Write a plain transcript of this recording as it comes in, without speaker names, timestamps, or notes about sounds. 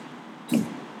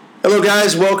Hello,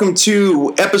 guys. Welcome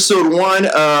to episode 1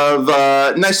 of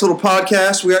a nice little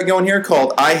podcast we got going here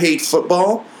called I Hate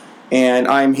Football. And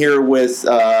I'm here with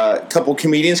a couple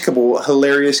comedians, a couple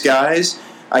hilarious guys.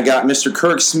 I got Mr.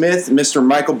 Kirk Smith, Mr.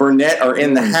 Michael Burnett are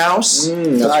in the house.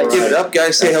 Give it up,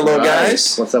 guys. Say hello,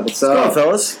 guys. What's up,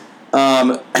 fellas?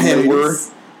 And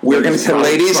we're going to tell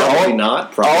ladies. All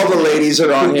the ladies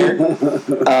are on here.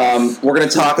 We're going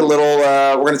to talk a little.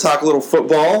 We're going to talk a little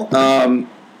football.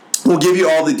 We'll give you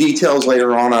all the details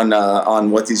later on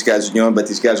what these guys are doing, but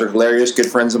these guys are hilarious, good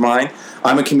friends of mine.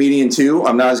 I'm a comedian too.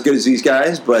 I'm not as good as these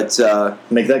guys, but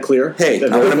make that clear. Hey,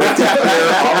 I'm going to make that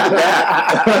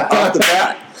clear off the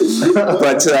bat.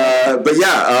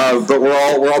 But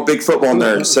we're all big football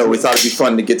nerds, so we thought it'd be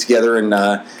fun to get together and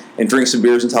drink some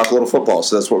beers and talk a little football.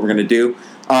 So that's what we're going to do.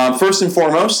 First and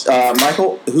foremost,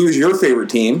 Michael, who's your favorite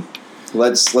team?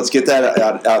 Let's get that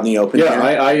out in the open.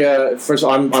 Yeah, first of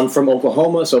all, I'm from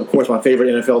Oklahoma, so of course my favorite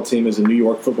NFL team is the New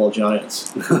York Football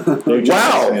Giants. Big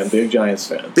Giants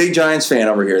fan. Big Giants fan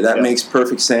over here. That makes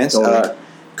perfect sense. Totally.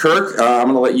 Kirk,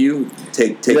 I'm going to let you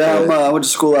take. Yeah, I went to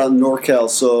school out in NorCal,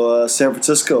 so San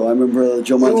Francisco. I remember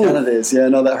Joe Montana days. Yeah, I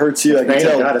know that hurts you. I can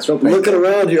tell. God, looking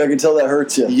around here, I can tell that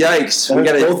hurts you. Yikes!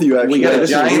 Both of you actually. We got a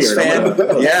Giants fan.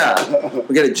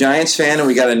 We got a Giants fan and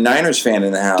we got a Niners fan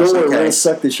in the house. Don't worry, we're gonna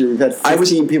suck this year. We've had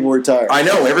 15 people retire. I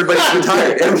know everybody's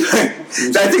retired.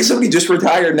 I think somebody just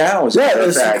retired now.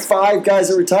 There's 5 guys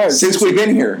that retired since we've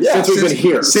been here. Yeah, since we've been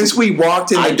here. Since we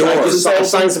walked in the door. I just saw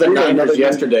signs of the Niners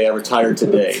yesterday. I retired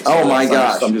today. So oh my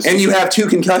gosh! And you have 2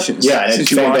 concussions. Yeah,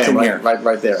 since you walked in here,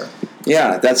 right there.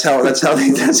 Yeah, that's how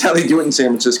they do it in San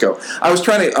Francisco. I was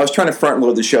trying to front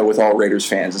load the show with all Raiders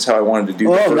fans. That's how I wanted to do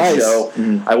the first show.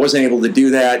 Mm-hmm. I wasn't able to do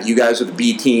that. You guys are the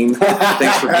B team.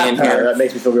 Thanks for being here. That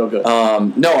makes me feel real good.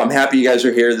 No, I'm happy you guys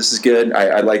are here. This is good.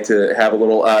 I'd like to have a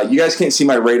little. You guys can't see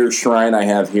my Raiders shrine I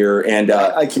have here, and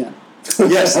I can.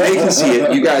 Yes, they can see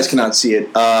it. You guys cannot see it,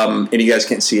 and you guys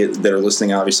can't see it that are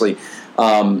listening, obviously.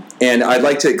 And I'd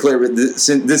like to clear this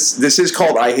is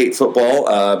called I Hate Football.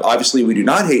 Obviously, we do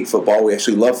not hate football. We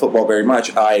actually love football very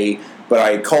much. But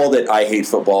I called it I Hate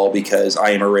Football because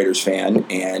I am a Raiders fan.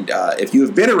 And if you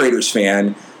have been a Raiders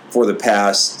fan for the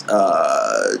past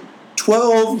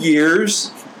 12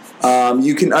 years,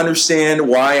 you can understand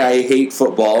why I hate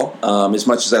football. As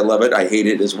much as I love it, I hate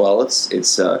it as well.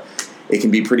 It can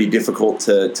be pretty difficult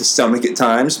to stomach at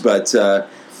times, but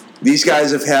these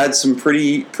guys have had some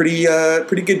pretty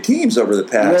good teams over the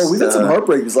past. Well, we've had some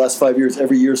heartbreak these last 5 years.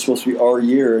 Every year is supposed to be our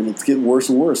year, and it's getting worse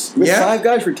and worse. 5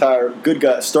 guys retire, good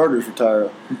guys, starters retire.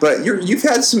 But you've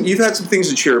had some things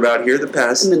to cheer about here the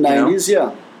past in the 90s,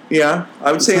 yeah. Yeah,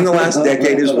 I would say in the last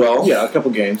decade as well. Yeah, a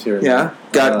couple games here. Yeah,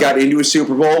 got into a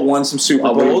Super Bowl, won some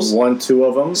Super Bowls. We won 2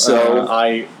 of them. So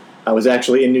I was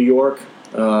actually in New York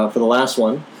for the last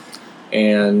one.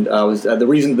 And I was the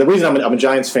reason I'm a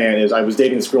Giants fan is I was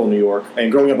dating this girl in New York, and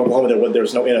growing up in Oklahoma there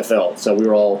was no NFL, so we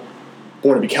were all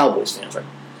born to be Cowboys fans, right?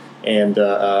 And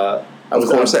of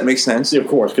course that makes sense. Of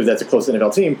course, because that's a close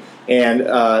NFL team. And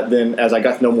then as I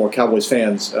got to know more Cowboys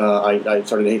fans, I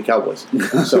started to hate the Cowboys.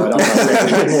 So I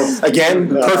don't again,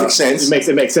 perfect sense.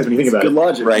 It makes sense when you think about it. Good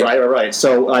logic, right.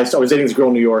 So I was dating this girl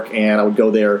in New York, and I would go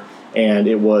there, and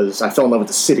I fell in love with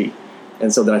the city,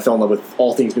 and so then I fell in love with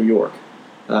all things New York.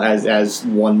 As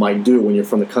one might do when you're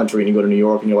from the country and you go to New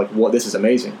York and you're like, "Well, this is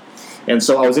amazing." And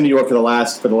so I was in New York for the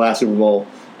last Super Bowl,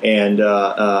 and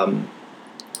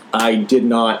I did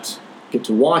not get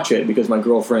to watch it because my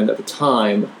girlfriend at the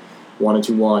time wanted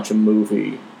to watch a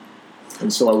movie,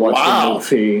 and so I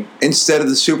watched the movie instead of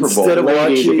the Super Bowl. Instead of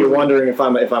watching, if you're wondering if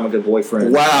I'm a good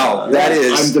boyfriend. Wow, that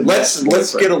is. Let's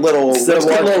get a little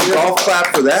golf clap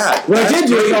for that. What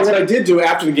I did do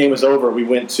after the game was over, I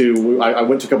went to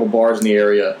a couple bars in the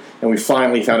area, and we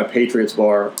finally found a Patriots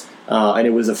bar, and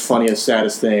it was the funniest,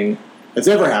 saddest thing that's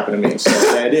ever happened to me. So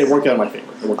it worked out in my favor.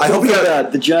 I hope you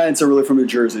got the Giants are really from New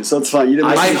Jersey, so it's fine.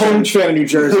 I'm a huge fan of New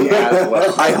Jersey as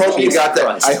well. I hope you got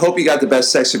that. I hope you got the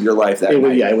best sex of your life that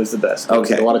night. Yeah, it was the best.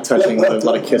 Okay, a lot of touching, a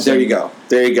lot of kissing.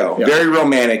 There you go. Yeah. Very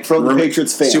romantic from the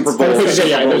Patriots fans. Super Bowl. There's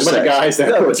a bunch of guys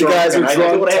that were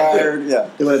drunk, tired. Yeah,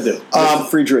 they want to do.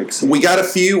 Free drinks. We got a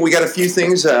few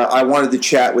things I wanted to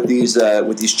chat with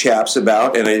these chaps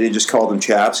about, and I did just call them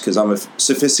chaps because I'm a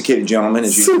sophisticated gentleman,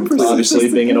 as you can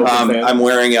obviously being an Oakland fan. I'm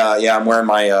wearing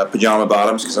my pajama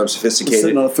bottoms because I'm sophisticated. We're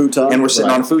sitting on a futon. And we're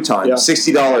sitting on a futon. Yeah.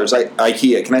 $60.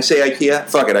 IKEA. Can I say IKEA?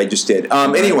 Fuck it, I just did.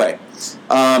 Anyway,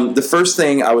 the first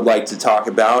thing I would like to talk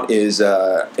about is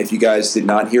if you guys did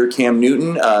not hear, Cam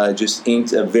Newton just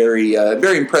inked a very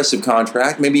impressive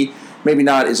contract. Maybe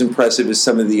not as impressive as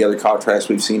some of the other contracts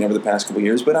we've seen over the past couple of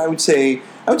years, but I would say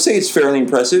it's fairly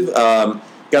impressive.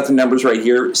 got the numbers right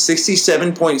here.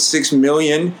 $67.6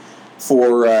 million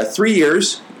for 3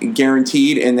 years,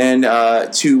 guaranteed, and then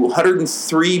to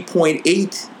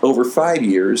 $103.8 over 5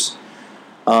 years.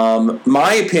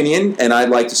 My opinion, and I'd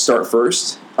like to start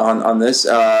first on this.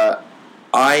 I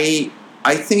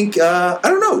think I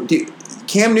don't know.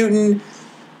 Cam Newton.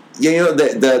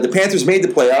 The Panthers made the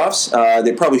playoffs.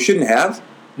 They probably shouldn't have.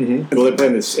 Mm-hmm. Well, they've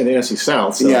been in the NFC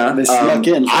South. So yeah, they snuck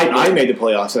in. I made the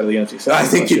playoffs out of the NFC South. I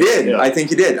think you did. Yeah. I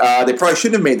think you did. They probably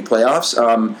shouldn't have made the playoffs.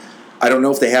 I don't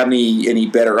know if they have any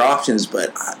better options,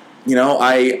 but I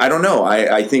don't know.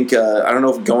 I think I don't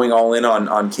know if going all in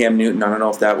on Cam Newton. I don't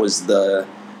know if that was the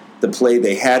play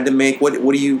they had to make. What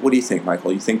do you think,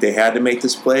 Michael? You think they had to make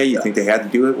this play? You think they had to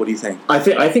do it? What do you think? I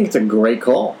think it's a great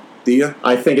call. Do you?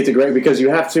 I think it's a great because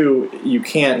you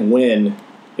can't win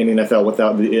in the NFL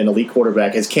without an elite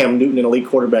quarterback. Is Cam Newton an elite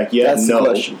quarterback yet? That's no. the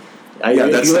question.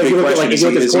 That's the big question. If you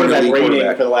look at his quarterback rating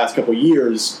quarterback for the last couple of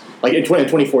years, like in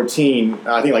 2014,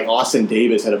 I think like Austin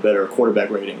Davis had a better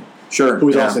quarterback rating. Sure.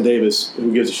 Who's Austin Davis?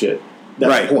 Who gives a shit?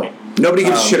 That's the point. Nobody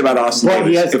gives a shit about Austin Davis.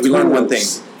 He has if we learn one thing.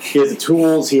 He has the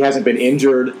tools. He hasn't been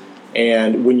injured.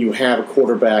 And when you have a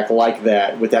quarterback like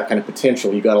that with that kind of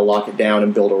potential, you got to lock it down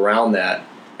and build around that.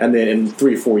 And then in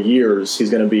 3 or 4 years, he's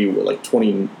going to be like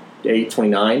 28,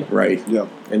 29. Right. Yeah.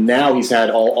 And now he's had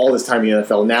all this time in the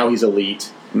NFL. Now he's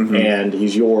elite, and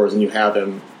he's yours, and you have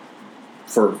him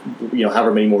for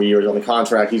however many more years on the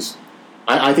contract.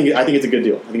 I think it's a good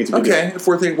deal. I think it's a good deal. Okay.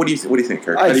 Fourth thing. What do you think,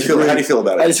 Kirk? How do you feel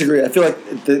about it? I disagree. I feel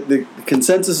like the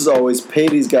consensus is always pay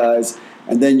these guys,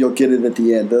 and then you'll get it at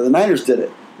the end. The Niners did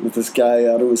it with this guy. I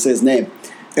don't want to say his name,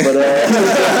 but.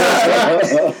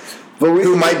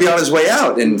 Who might be on his way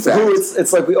out, in fact.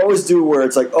 It's like we always do where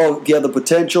it's like, oh, you have the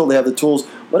potential, they have the tools.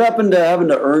 What happened to having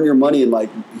to earn your money and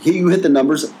you hit the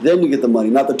numbers, then you get the money,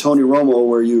 not the Tony Romo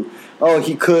where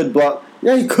he could block.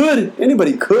 Yeah, he could.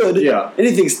 Anybody could. Yeah.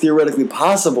 Anything's theoretically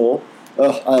possible. I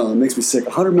don't know, it makes me sick.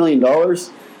 $100 million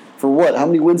for what? How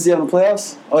many wins do you have in the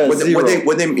playoffs? Oh, yeah, zero.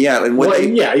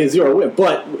 He has 0 wins.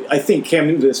 But I think Cam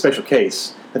Newton's a special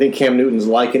case. I think Cam Newton's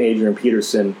like an Adrian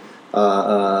Peterson.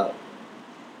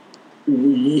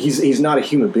 He's not a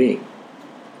human being.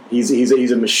 He's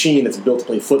a machine that's built to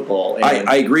play football. And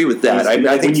I agree with that.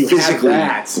 I think physically,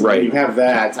 when you have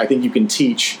that, I think you can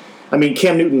teach. I mean,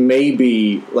 Cam Newton may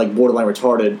be like borderline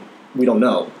retarded. We don't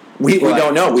know. We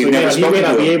don't know. We've never spoken to him. He may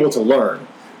not be able to learn,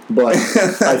 but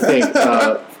I think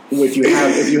if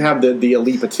you have the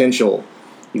elite potential,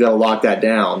 you got to lock that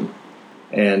down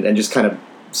and just kind of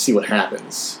see what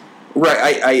happens.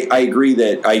 Right, I agree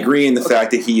in the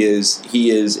fact that he is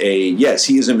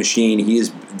a machine. He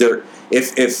is there.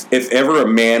 If ever a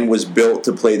man was built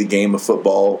to play the game of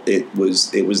football, it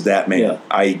was that man. Yeah.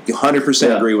 I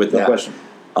 100% agree with that. No question.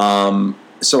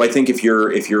 So I think if you're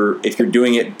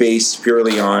doing it based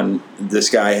purely on this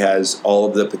guy has all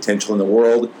of the potential in the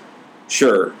world,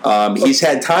 sure. He's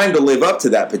had time to live up to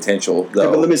that potential, though.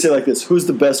 Okay, but let me say it like this: who's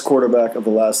the best quarterback of the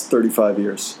last 35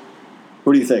 years?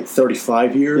 Who do you think?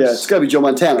 35 years? Yeah, it's got to be Joe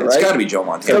Montana, right? It's got to be Joe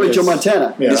Montana. It's got to be Joe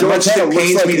Montana. Yeah. Joe Montana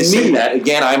looks like me. Say that.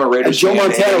 Again, I'm a Raiders fan. Joe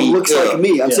Montana looks like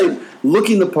me. I'm Yeah. saying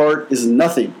looking the part is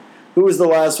nothing. Who was the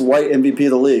last white MVP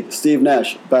of the league? Steve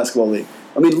Nash, basketball league.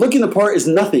 I mean, looking the part is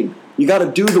nothing. You got to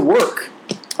do the work.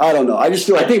 I don't know. I just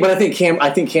feel like I think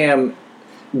Cam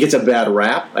gets a bad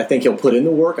rap. I think he'll put in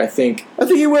the work. I think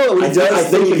he will. I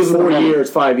think in 4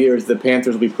 years, 5 years, the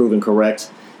Panthers will be proven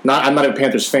correct. I'm not a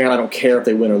Panthers fan. I don't care if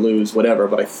they win or lose, whatever.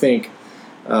 But I think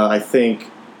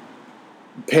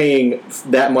paying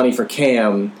that money for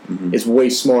Cam is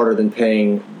way smarter than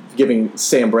giving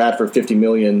Sam Bradford $50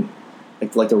 million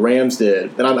like the Rams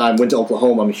did. And I went to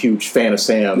Oklahoma. I'm a huge fan of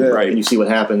Sam. Yeah. Right. And you see what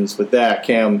happens with that.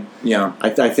 Cam. Yeah.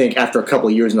 I think after a couple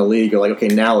of years in the league, you're like, okay,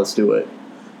 now let's do it.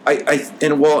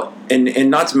 And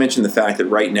not to mention the fact that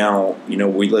right now,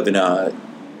 we live in a.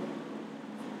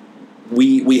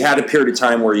 We had a period of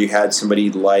time where you had somebody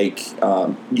like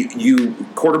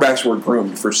quarterbacks were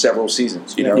groomed for several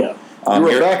seasons. You were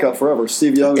a backup forever.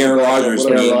 Steve Young, Aaron Rodgers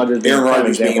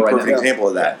being a perfect example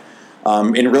of that,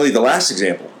 and really the last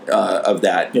example of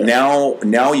that. Yeah.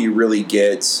 Now you really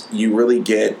get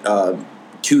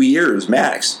 2 years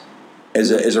max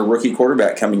as a rookie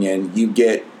quarterback coming in. You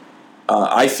get.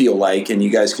 I feel like, and you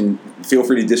guys can feel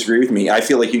free to disagree with me. I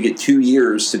feel like you get 2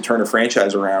 years to turn a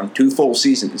franchise around, 2 full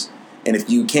seasons. And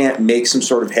if you can't make some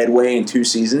sort of headway in 2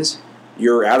 seasons,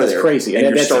 you're out of there. That's crazy.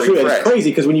 And that's true. It's crazy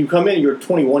because when you come in, you're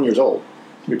 21 years old.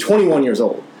 You're 21 years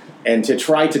old. And to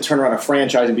try to turn around a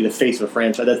franchise and be the face of a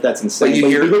franchise, that's insane.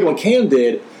 But you look at what Cam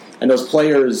did, and those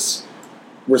players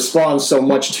respond so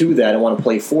much to that and want to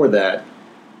play for that.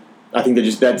 I think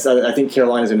I think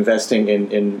Carolina's investing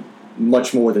in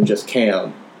much more than just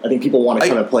Cam. I think people want to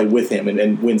kind of play with him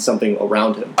and win something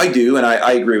around him. I do, and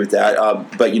I agree with that.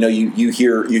 But you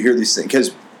hear these things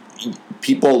because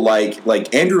people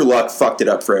like Andrew Luck fucked it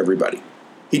up for everybody.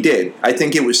 He did. I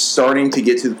think it was starting to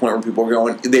get to the point where people were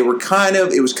going. It was kind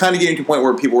of getting to the point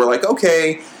where people were like,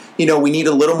 okay, we need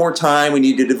a little more time. We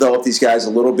need to develop these guys a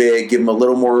little bit, give them a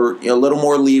little more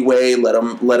leeway. Let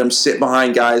them sit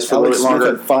behind guys for Alex a little bit longer.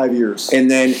 Smith had 5 years, and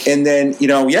then and then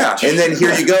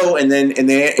here you go, and then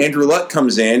Andrew Luck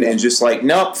comes in and just like,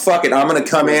 nope, fuck it, I'm going to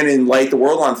come in and light the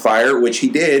world on fire, which he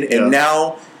did, and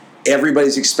now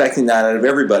everybody's expecting that out of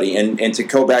everybody. And to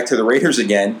go back to the Raiders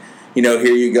again,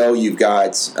 here you go, you've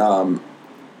got.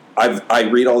 I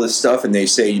read all this stuff and they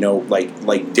say,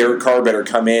 like Derek Carr better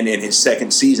come in his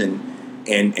second season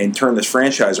and turn this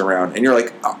franchise around. And you're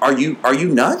like, are you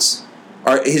nuts?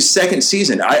 His second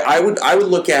season, I would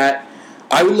look at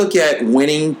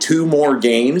winning 2 more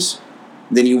games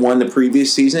than you won the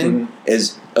previous season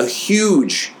as a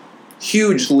huge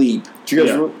leap.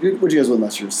 What did you guys win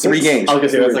last year? 3 games. I was going to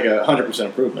say that's like a 100%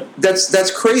 improvement.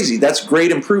 That's crazy. That's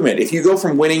great improvement. If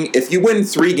you win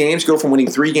 3 games, go from winning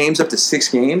 3 games up to 6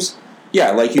 games,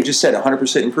 like you just said,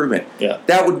 100% improvement. Yeah.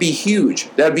 That would be huge.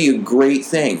 That would be a great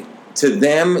thing. To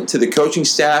them, to the coaching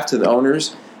staff, to the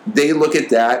owners, they look at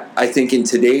that, I think, in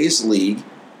today's league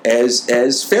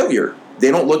as failure.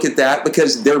 They don't look at that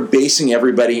because they're basing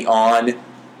everybody on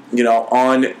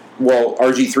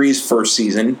RG3's first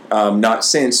season, not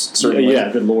since, certainly.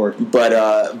 Yeah, good Lord. But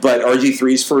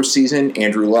RG3's first season,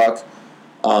 Andrew Luck.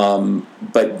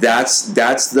 But that's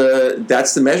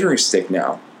the measuring stick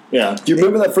now. Yeah. Do you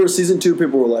remember that first season too?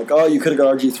 People were like, "Oh, you could have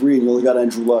got RG3 and you only got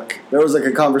Andrew Luck." There was like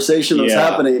a conversation that was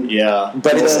happening. Yeah.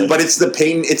 But it's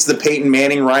the Peyton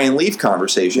Manning Ryan Leaf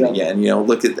conversation again.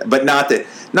 Look at, but not that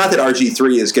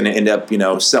RG3 is going to end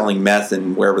up selling meth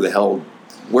and wherever the hell.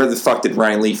 Where the fuck did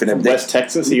Ryan Leaf end up? West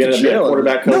Texas. He ended up being a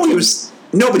quarterback coach. But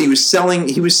he was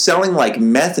selling like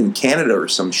meth in Canada or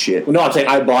some shit. Well, no, I'm saying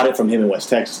I bought it from him in West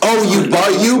Texas. Oh, you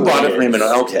bought it from him.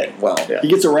 Okay, well, he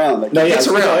gets around. He gets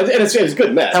around, and it's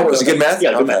good meth. How was it? Good meth?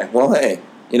 Yeah, good okay. meth. Well, hey,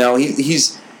 he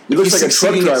looks like a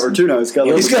truck driver too now. He's got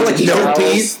like no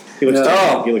teeth. He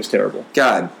looks terrible.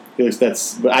 God.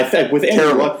 But I think with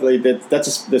Andrew Luck,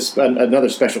 that's another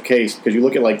special case because you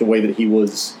look at like the way that he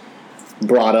was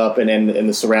brought up and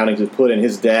the surroundings was put in.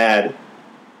 His dad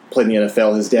played in the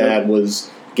NFL. His dad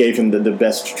gave him the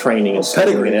best training and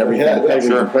pedigree and everything. The pedigree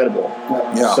was incredible.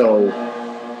 Yeah. So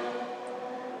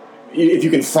if you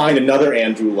can find another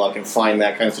Andrew Luck and find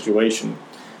that kind of situation,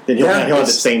 then he'll have the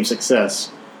same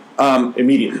success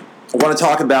immediately. I want to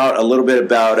talk a little bit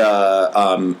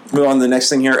about move on to the next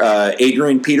thing here.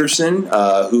 Adrian Peterson,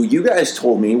 who you guys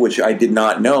told me, which I did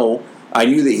not know. I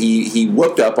knew that he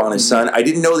whooped up on his son. I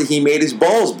didn't know that he made his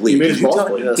balls bleed. He made his balls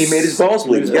bleed. He made his balls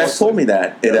bleed. You guys told me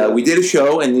that. We did a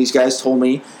show, and these guys told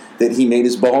me that he made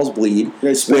his balls bleed.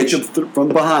 He spanked him from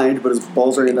behind, but his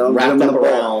balls are wrapped up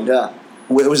around. Yeah.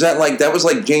 Was that like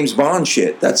James Bond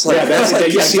shit? That's like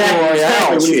Casino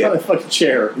Royale shit. On a fucking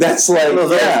chair. That's like I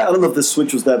don't know if the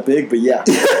switch was that big, but yeah.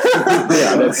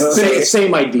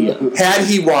 Same idea. Had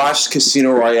he watched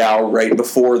Casino Royale right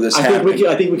before this happened?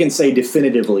 I think we can say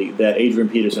definitively that Adrian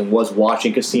Peterson was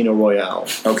watching Casino Royale.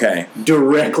 Okay.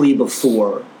 Directly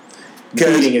before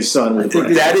beating his son with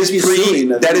that is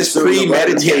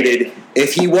premeditated.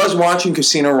 If he was watching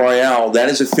Casino Royale, that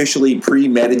is officially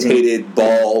premeditated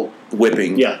ball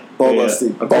whipping. Yeah. Ball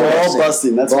busting. Ball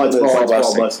busting. That's what it is.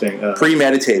 Ball busting.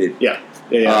 Premeditated. Yeah.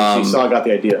 Seesaw got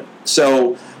the idea.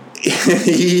 So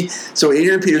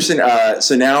Adrian Peterson.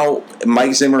 So now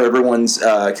Mike Zimmer. Everyone's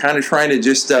kind of trying to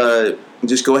just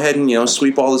go ahead and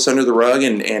sweep all this under the rug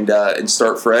and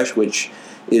start fresh, which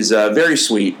is very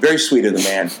sweet of the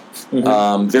man.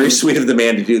 Mm-hmm. Very sweet of the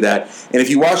man to do that. And if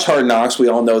you watch Hard Knocks, we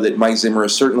all know that Mike Zimmer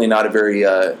is certainly not a very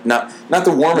not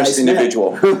the warmest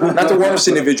individual, not the warmest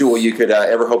individual you could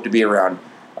ever hope to be around.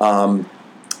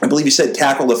 I believe he said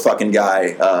tackle the fucking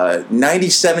guy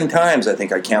 97 times. I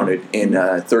think I counted in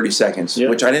 30 seconds,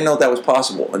 which I didn't know that was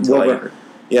possible until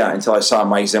until I saw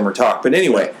Mike Zimmer talk. But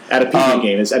anyway, at a Pee Wee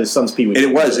game, at his son's Pee Wee.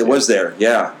 It was there.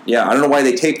 Yeah. I don't know why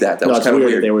they taped that. That was kind of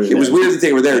weird. It was weird that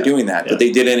they were there doing that, but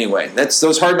they did anyway. That's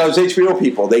those Hard Knocks HBO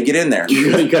people. They get in there.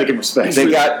 You got to give respect.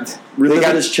 They got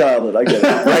his childhood. I get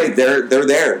it. Right. They're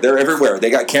there. They're everywhere. They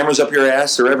got cameras up your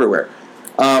ass. They're everywhere.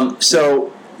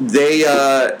 So they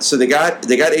got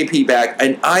AP back,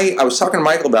 and I was talking to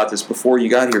Michael about this before you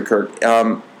got here, Kirk.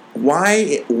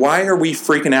 Why are we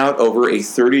freaking out over a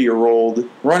 30-year-old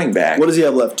running back? What does he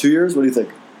have left? 2 years? What do you think?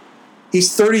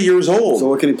 He's 30 years old. So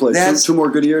what can he play? Two more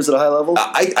good years at a high level?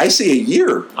 I say a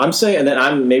year. I'm saying, and then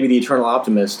I'm maybe the eternal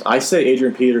optimist. I say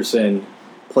Adrian Peterson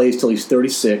plays till he's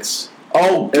 36,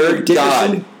 Oh, Eric good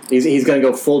God. Dickerson? He's going to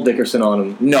go full Dickerson on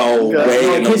him. No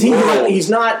way in Because the world.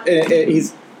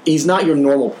 he's not your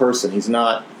normal person. He's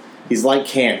like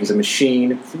Cam. He's a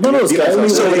machine. None of those guys are.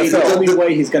 The only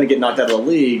way he's going to get knocked out of the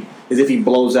league is if he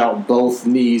blows out both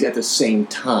knees at the same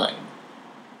time.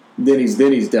 Then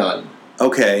he's done.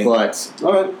 Okay. But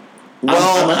All right.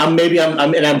 Well, I'm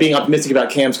being optimistic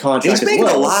about Cam's contract. he's making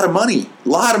as well. a lot of money. A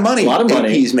lot of money.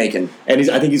 He's making. And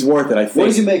I think he's worth it. I think. What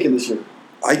is he making this year?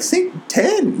 I think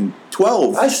 10,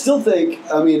 12. I still think,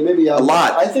 maybe A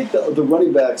lot. I think the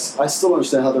running backs, I still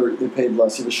understand how they're paid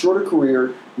less. You have a shorter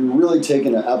career, you're really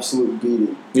taking an absolute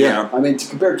beating. Yeah. To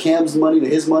compare Cam's money to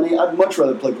his money, I'd much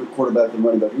rather play quarterback than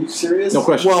running back. Are you serious? No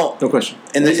question. Well, no question.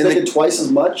 And He's making twice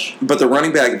as much? But the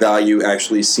running back value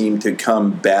actually seemed to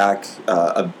come back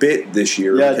a bit this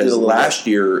year because last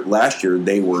year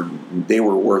they were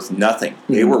worth nothing.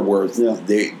 Mm-hmm. They were worth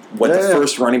the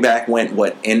first running back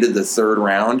went end of the third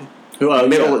round.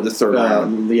 Middle of the third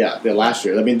round. Yeah, last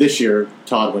year. This year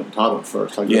Todd went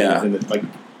first.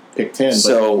 Pick 10.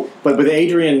 But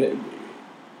Adrian,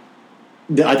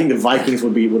 I think the Vikings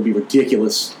would be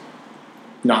ridiculous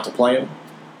not to play him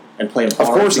and play him hard.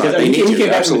 Of course not. He came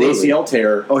back from an ACL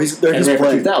tear. Oh, he's playing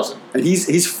 2,000. And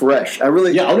he's fresh. I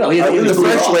really the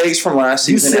fresh legs from last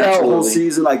season. You sit out the whole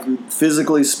season,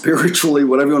 physically, spiritually,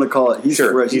 whatever you want to call it. He's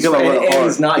fresh. He's going to run hard.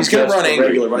 He's not he's going to run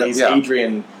regular run. He's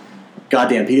Adrian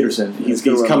goddamn Peterson. He's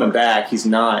coming back. He's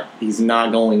not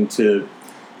going to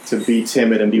be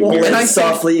timid and be weird. And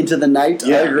softly into the night.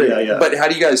 Yeah, I agree. Yeah. But how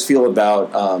do you guys feel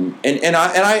about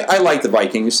I like the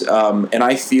Vikings and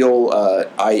I feel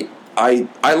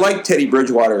I like Teddy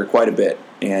Bridgewater quite a bit,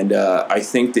 and I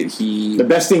think that the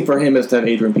best thing for him is to have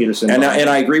Adrian Peterson. And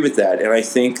I agree with that, and I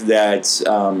think that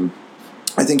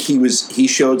I think he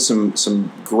showed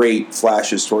some great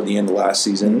flashes toward the end of last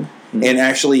season. Mm-hmm. And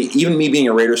actually, even me being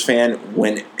a Raiders fan,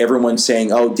 when everyone's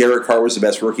saying, "Oh, Derek Carr was the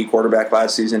best rookie quarterback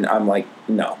last season," I'm like,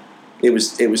 no, it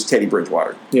was Teddy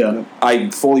Bridgewater. Yeah, I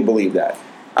fully believe that.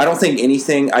 I don't think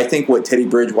anything. I think what Teddy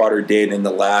Bridgewater did in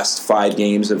the last 5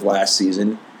 games of last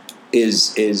season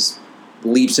is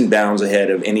leaps and bounds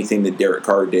ahead of anything that Derek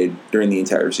Carr did during the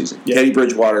entire season. Yeah. Teddy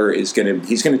Bridgewater he's going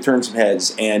to turn some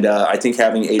heads, and I think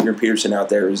having Adrian Peterson out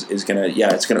there is going to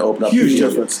it's going to open up huge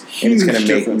difference. And it's going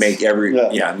to make every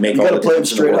make you all the the difference. You got to play him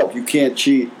straight up. You can't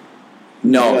cheat.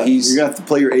 No, you're going to have to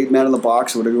play your 8-man in the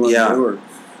box or whatever you want to do.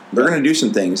 They're going to do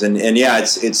some things, and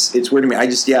it's weird to me. I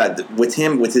just with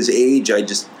him with his age,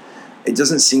 it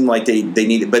doesn't seem like they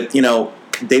need it, but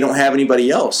they don't have anybody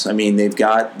else. They've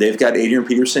got Adrian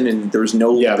Peterson, and there's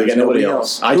nobody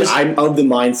else. I'm of the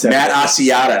mindset. Matt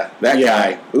Asiata, that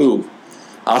guy. Ooh,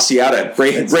 Asiata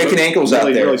breaking ankles out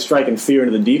there, really striking fear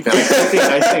into the defense.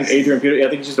 I think Adrian Peterson. I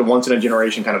think he's just a once in a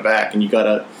generation kind of back, and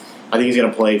I think he's going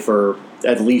to play for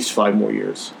at least 5 more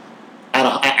years.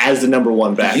 As the number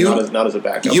 1 back, not as a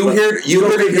backup. You heard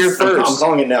it here first. I'm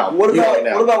calling it now. What about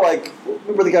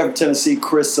remember the guy from Tennessee,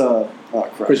 Chris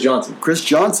Johnson? Chris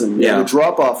Johnson. Yeah. The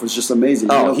drop off was just amazing.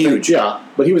 Oh, huge. Yeah,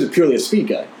 but he was purely a speed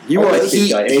guy. He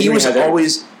was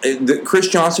always Chris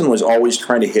Johnson was always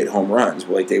trying to hit home runs,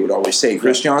 like they would always say.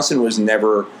 Chris Johnson was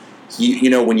never.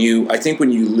 When you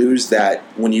lose that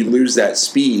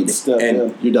speed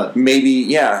you're done. Maybe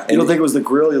you don't think it was the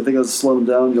grill. You don't think it was slowing him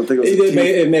down. You don't think it was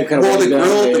it may have kind of the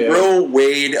grill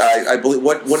weighed. I believe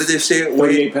what did they say? It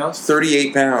weighed 38 pounds.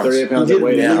 38 pounds. 38 pounds. He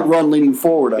did run leaning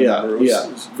forward. It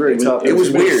was very tough. It was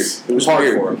weird. It was hard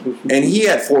weird. for him. And he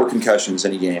had 4 concussions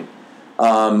in a game.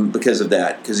 Because of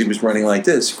that, because he was running like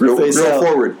this, grill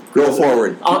forward.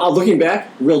 Looking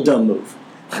back, real dumb move.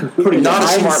 Not a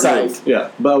smart move. Yeah,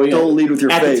 but don't lead with your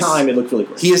face. At the time, it looked really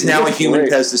great. He is now a human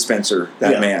Pez dispenser.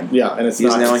 That man. Yeah, and he's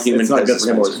now a human Pez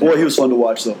dispenser. Boy, he was fun to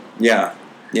watch, though. Yeah,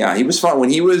 he was fun when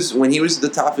he was at the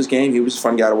top of his game. He was a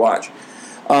fun guy to watch.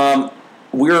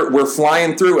 We're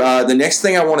flying through. The next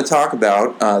thing I want to talk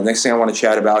about, the next thing I want to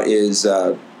chat about is,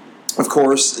 of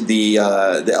course, the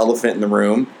elephant in the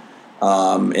room.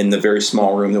 In the very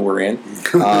small room that we're in,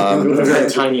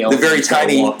 the very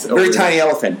tiny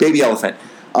elephant, baby elephant.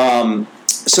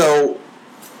 So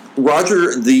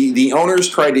Roger, the owners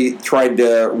tried to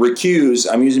recuse.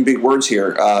 I'm using big words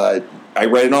here. I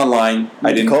read it online.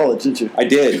 I didn't call it, didn't you? I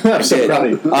did. I did.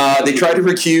 They tried to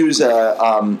recuse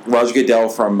Roger Goodell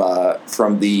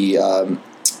from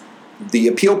the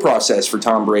appeal process for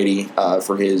Tom Brady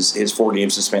for his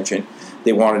 4-game suspension.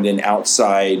 They wanted an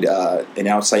outside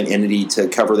entity to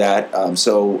cover that.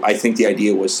 So I think the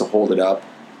idea was to hold it up.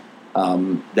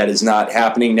 That is not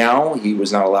happening now. He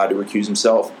was not allowed to recuse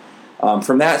himself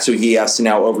from that, so he has to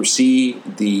now oversee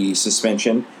the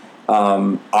suspension.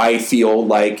 I feel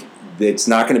like it's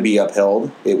not going to be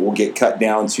upheld. It will get cut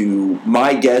down to,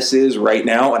 my guess is right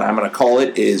now, and I'm going to call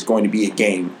it, is going to be a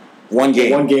game. One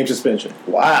game. 1 game suspension.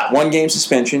 Wow. 1 game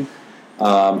suspension.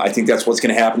 I think that's what's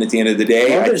going to happen at the end of the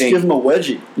day. I think give him a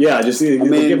wedgie. Yeah, just give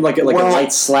him like a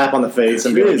light slap on the face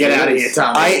and be like, get out of here,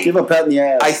 Tom. Give him a pat in the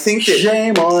ass. I think that,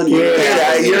 shame on you.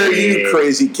 Yeah, you're you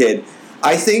crazy kid.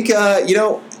 I think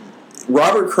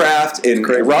Robert Kraft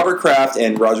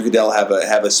and Roger Goodell have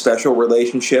a special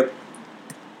relationship.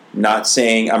 Not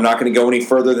saying, I'm not going to go any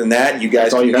further than that. You guys,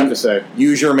 that's all you have to say.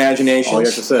 Use your imagination. All you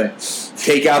have to say.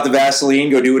 Take out the Vaseline.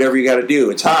 Go do whatever you got to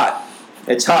do. It's hot.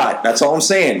 It's hot. That's all I'm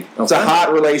saying. Okay. It's a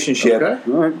hot relationship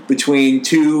between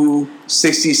 2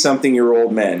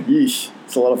 60-something-year-old men. Yeesh.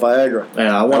 It's a lot of Viagra.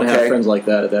 Yeah, I want to have friends like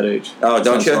that at that age. Oh,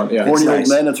 don't you? Yeah. Horny-old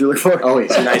men, that's really fun. Oh, yeah.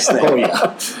 It's a nice thing. Oh,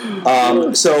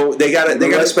 yeah. So they got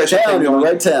a special thing going.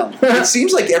 Right town. It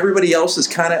seems like everybody else is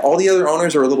kind of, all the other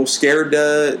owners are a little scared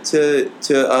to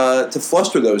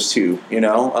fluster those two.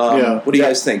 What do you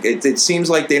guys think? It seems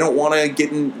like they don't want to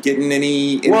get in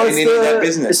any that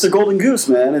business. It's the golden goose,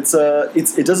 man.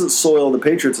 It doesn't soil the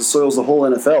Patriots. It soils the whole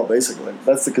NFL. Basically,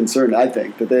 that's the concern. I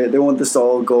think that they want this to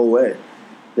all go away.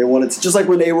 They want it to, just like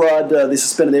when A-Rod, they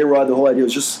suspended A-Rod. The whole idea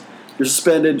was just you're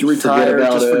suspended, you retire,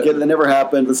 forget it. That never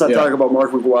happened. Let's not talk about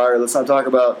Mark McGwire. Let's not talk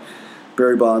about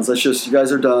Barry Bonds. You guys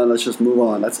are done. Let's just move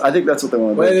on. I think that's what they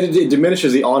want to do. It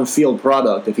diminishes the on-field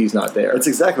product if he's not there. That's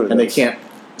exactly what it is. And they can't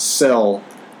sell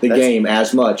the game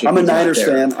as much. I'm a Niners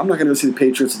fan. I'm not going to go see the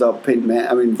Patriots without Peyton Manning.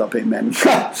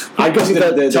 I'd go see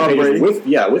the Tom Brady with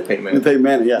Peyton Manning. With Peyton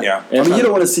Manning, yeah. I mean, you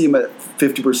don't want to see him at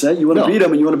 50%. You want to beat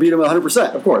him, and you want to beat him at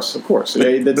 100%. Of course.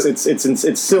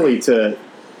 It's silly to.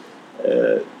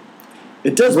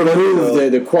 It does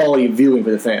remove the quality of viewing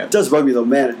for the fan. It does bug me though,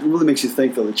 man. It really makes you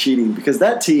think though the cheating, because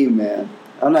that team, man.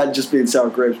 I'm not just being sour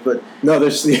grapes, but no,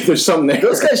 there's something there.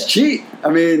 Those guys cheat.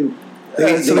 I mean.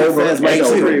 And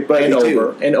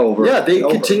over. Yeah, they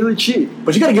continually cheat.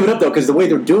 But you got to give it up though, because the way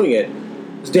they're doing it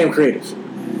is damn creative.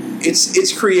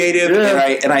 It's creative,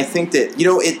 and I think that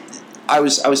I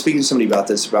was speaking to somebody about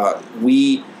this.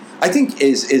 I think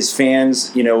as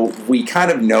fans, we kind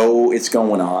of know it's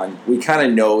going on. We kind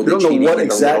of know the cheating. We don't know what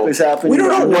exactly is happening. We don't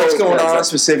know what's going on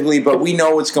specifically, but we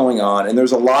know what's going on, and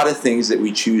there's a lot of things that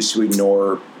we choose to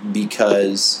ignore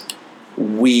because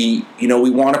we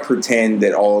want to pretend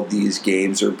that all of these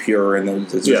games are pure and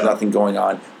there's nothing going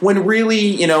on. When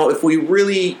really, if we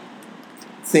really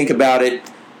think about it,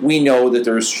 we know that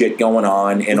there's shit going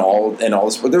on in all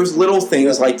this. But there's little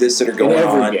things like this that are going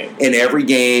on in every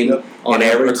game,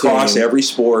 across every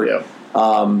sport. Yep.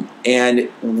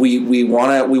 And we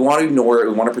want to ignore it.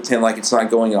 We want to pretend like it's not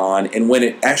going on. And when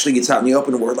it actually gets out in the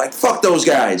open, we're like, "Fuck those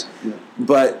guys." Yeah.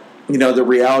 But the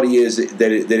reality is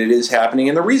that it is happening,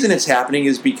 and the reason it's happening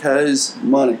is because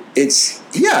money. It's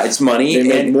money. They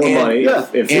make more money. Yeah,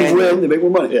 if they win, they make more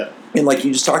money. Yeah, and like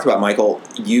you just talked about, Michael,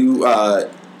 you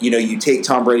take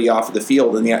Tom Brady off of the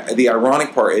field, and the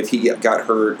ironic part, if he got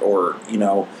hurt or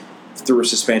through a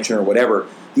suspension or whatever,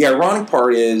 the ironic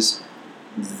part is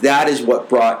that is what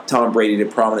brought Tom Brady to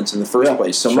prominence in the first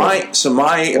place. So my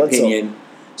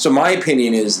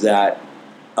opinion is that.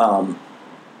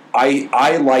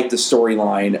 I like the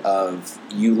storyline of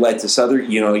you let this other,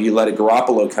 you let a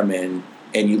Garoppolo come in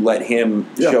and you let him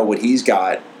show what he's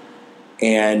got.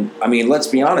 And, I mean, let's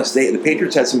be honest, the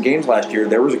Patriots had some games last year.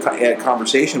 There was a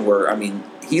conversation where,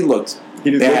 he looked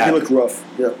bad. He looked rough.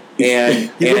 Yeah. And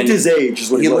he looked his age.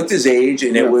 Is what he looked his age,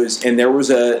 and there was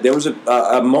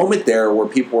a moment there where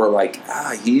people were like,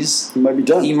 he might be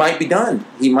done. He might be done.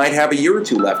 He might have a year or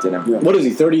two left in him. Yeah. What is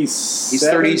he? 37? He's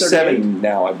 37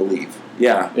 now, I believe.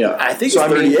 Yeah. I think he's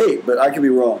 38, but I could be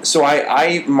wrong. So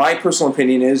my personal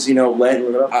opinion is,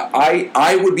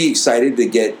 I would be excited to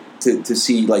get to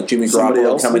see like Jimmy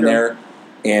Garoppolo come in there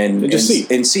and see.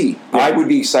 Yeah. I would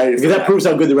be excited because that proves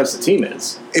how good the rest of the team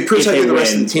is. It proves how good the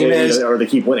rest of the team is, or they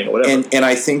keep winning, or whatever. And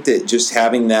I think that just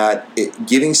having that,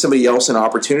 giving somebody else an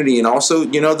opportunity, and also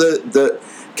the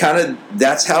kind of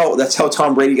that's how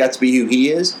Tom Brady got to be who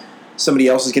he is. Somebody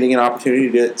else is getting an opportunity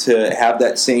to have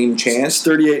that same chance. It's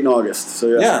 38 in August,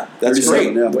 so that's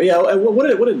great.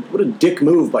 What a dick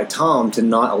move by Tom to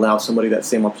not allow somebody that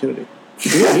same opportunity.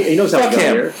 He knows how he got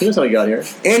here. He knows how he got here.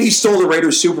 And he stole the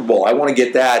Raiders Super Bowl. I want to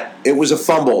get that. It was a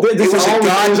fumble. It was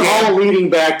all leading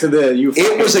back to the.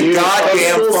 It was a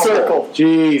goddamn fumble. Circle.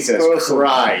 Jesus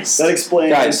Christ! That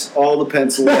explains all the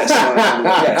pencils.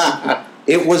 Yes.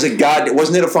 It was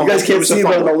wasn't it a fumble? You guys can't It was a see, but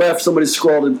on fumble. the left, somebody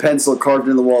scrawled in pencil, carved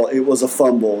in the wall. It was a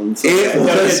fumble. And so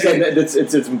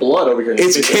It's blood over here.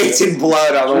 It's caked in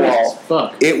blood on the wall.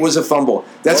 Fuck. It was a fumble.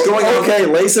 That's going on. Okay,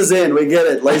 laces in. We get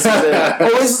it. Laces in. Oh,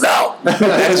 laces out.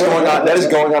 That is going on. That is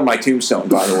going on my tombstone,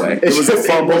 by the way. It was a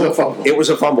fumble. It was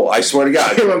a fumble. I swear to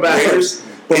God. Raiders,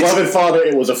 Beloved father,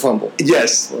 it was a fumble.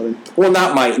 yes. Well,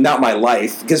 not my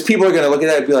life, because people are going to look at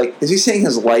that and be like, "Is he saying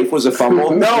his life was a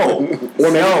fumble?" No.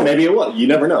 Or maybe it was. You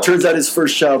never know. Turns out his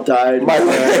first child died. My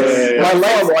life.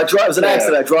 It was an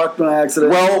accident. I dropped an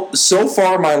accident. Well, so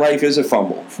far my life is a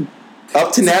fumble.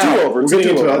 Up to now, We're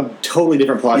getting into a totally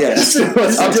different podcast. Yes.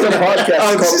 This is a different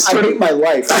podcast called I Hate My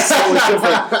Life. It's totally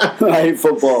different. I hate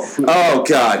football. Oh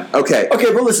God. Okay.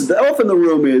 Okay, but listen, the elephant in the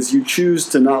room is you choose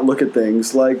to not look at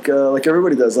things like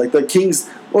everybody does. Like the Kings,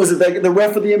 what was it? The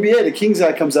ref of the NBA, the Kings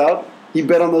guy comes out, he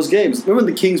bet on those games. Remember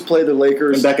when the Kings played the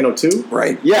Lakers? And back in 02?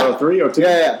 Right. Yeah. 03, 02?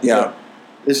 Yeah.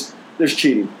 There's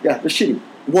cheating. Yeah, there's cheating.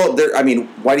 Well, I mean,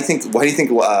 why do you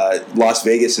think Las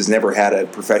Vegas has never had a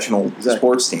professional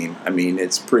sports team? I mean,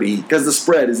 it's pretty. Because the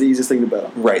spread is the easiest thing to bet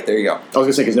on. Right, there you go. I was going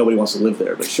to say because nobody wants to live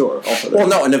there, but sure. Also Well,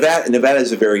 no, Nevada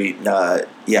is a very no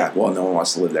one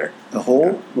wants to live there. A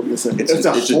hole? What are you saying? It's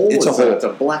a hole. It's a hole. It's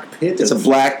a black pit. It's a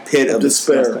black pit of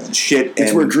despair. Shit.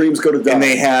 It's where dreams go to die. And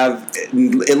they have at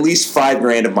least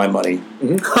 $5,000 of my money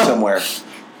somewhere.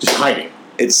 Just hiding.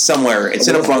 It's somewhere. It's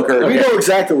in a bunker. We know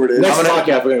exactly where it is. Next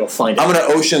podcast, we're going to go find it. I'm going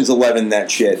to Ocean's 11 that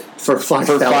shit. For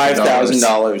 $5,000.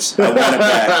 I want it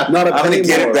back. Not a I'm going penny to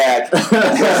get more. it back.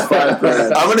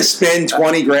 $5,000. I'm going to spend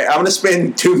 $20,000. I'm going to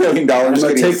spend $2 million. I'm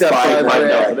going to take that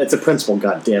 $5,000. It's a principle,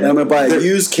 goddammit. And I'm going to buy a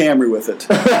used Camry with it.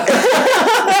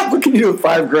 What can you do with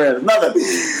 $5,000? Nothing.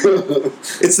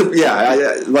 It's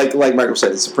like Michael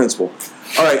said, it's the principle.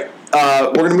 All right.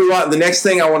 We're going to move on. The next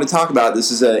thing I want to talk about,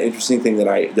 this is an interesting thing that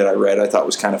I read. I thought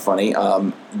was kind of funny.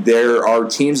 There are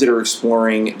teams that are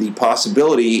exploring the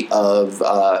possibility of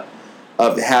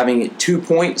having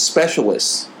 2-point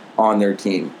specialists on their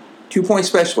team. 2-point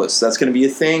specialists. That's going to be a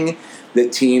thing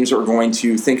that teams are going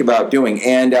to think about doing.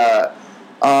 And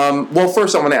well,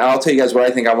 first I'll tell you guys what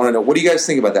I think. I want to know, what do you guys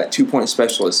think about that 2-point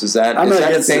specialist? Is that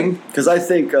a thing? Because I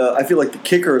feel like the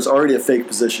kicker is already a fake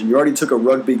position. You already took a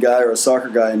rugby guy or a soccer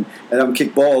guy and have him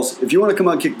kick balls. If you want to come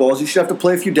out and kick balls, you should have to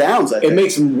play a few downs. I think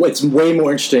it's way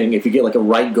more interesting if you get like a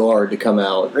right guard to come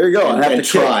out. There you go. And have to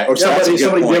try, or somebody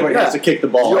different has to kick the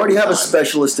ball. You already have a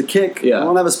specialist to kick. Yeah. You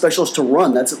don't have a specialist to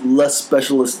run. That's less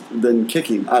specialist than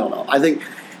kicking. I don't know. I think.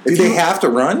 Do they have to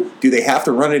run? Do they have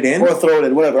to run it in? Or throw it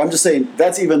in, whatever. I'm just saying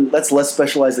that's less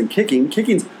specialized than kicking.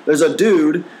 There's a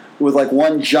dude with like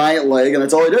one giant leg, and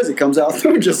that's all he does. He comes out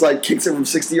there and just like kicks it from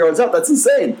 60 yards out. That's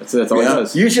insane. That's all he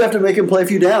does. You should have to make him play a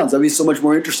few downs. That'd be so much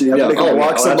more interesting. You have to make him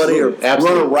block somebody or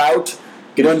run a route,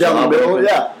 run down the middle.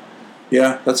 Yeah.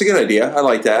 Yeah, that's a good idea. I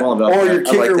like that. Or your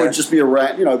kicker would just be a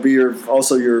rat. Be your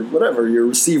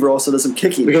receiver also does some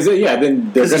kicking. Because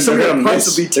then some of the punts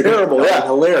would be terrible. Yeah,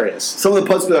 hilarious. Some of the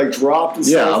punts would be like dropped. And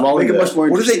stuff. I'm all make it much more.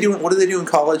 What do they do? What do they do in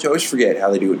college? I always forget how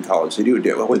they do it in college. They do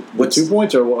it. What 2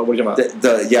 points or what are you talking about?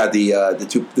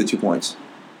 The 2 points.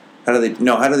 How do they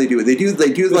do it? They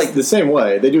do like the same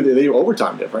way. They do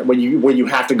overtime different. When you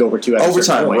have to go over 2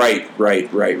 overtime.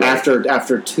 Right.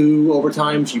 After 2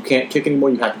 overtimes, you can't kick anymore.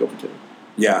 You have to go for 2.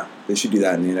 Yeah, they should do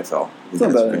that in the NFL.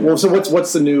 Well, so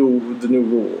what's the new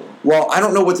rule? Well, I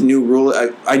don't know what the new rule.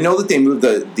 I know that they moved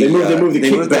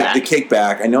the kick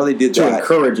back. I know they did to that to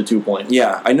encourage a 2 point.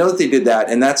 Yeah, I know that they did that,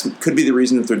 and could be the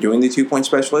reason that they're doing the 2-point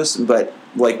specialist. But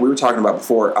like we were talking about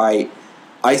before, I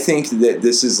think that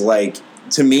this is like,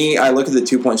 to me, I look at the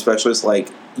 2-point specialist like,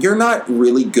 you're not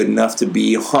really good enough to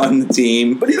be on the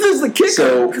team. But he is the kicker.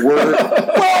 So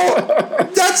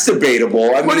that's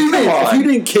debatable. What do you mean? If he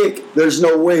didn't kick, there's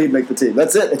no way he'd make the team.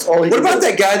 That's it. It's all he What can about do.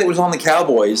 that guy that was on the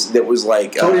Cowboys that was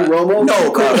like Tony Romo? Was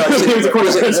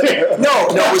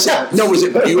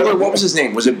it Bueller? What was his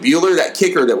name? Was it Bueller, that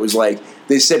kicker that was like,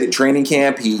 they said at training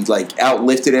camp he like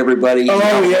outlifted everybody? Oh,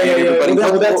 yeah.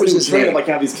 What was his name? Like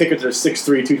have these kickers that are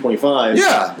 6'3", 225.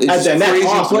 Yeah. And that's crazy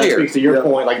awesome. player. That speaks to your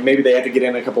point. Like maybe they have to get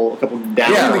in a couple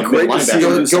down. Yeah, it'd be great to see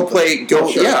him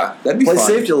Yeah, that'd be play fun.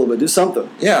 safety a little bit. Do something.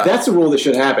 Yeah. That's a rule that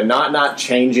should happen. Not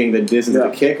changing the distance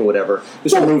of the kick or whatever.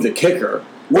 Just remove the kicker.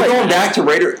 We're going back to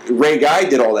Ray Guy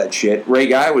did all that shit. Ray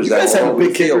Guy was You guys have a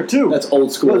big kicker too. That's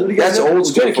old school. That's old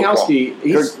school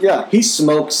Janikowski, he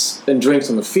smokes and drinks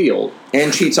on the field.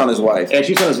 And cheats on his wife.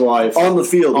 On the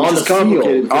field. On the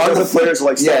field. On the players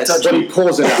like yes. But he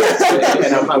pulls it out.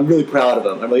 And I'm really proud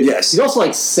of him. Yes. He's also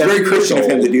like 7 Very Christian of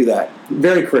him to do that.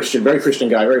 very Christian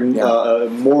guy, very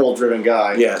moral-driven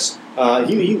guy. Yes.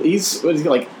 He's what is he,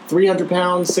 like 300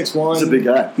 pounds, 6'1"? He's a big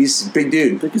guy. He's a big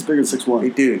dude. I think he's bigger than 6'1".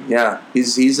 Big dude. Yeah.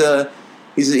 He's a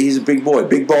big boy,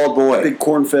 big bald boy. Big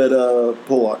corn-fed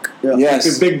Pollock. Yeah.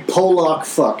 Yes. A big Pollock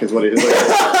fuck is what it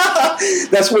is.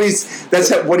 That's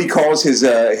what he calls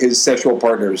his sexual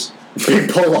partners. Big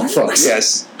Pollock fucks.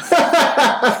 Yes.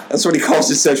 That's what he calls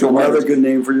his sexual Another partners. good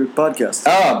name for your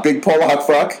podcast. Big Pollock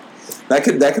fuck. That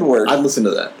could work. I'd listen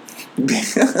to that.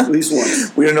 At least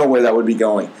once. We don't know where that would be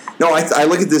going. No, I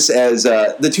look at this as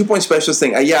the 2-point specialist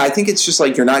thing. I think it's just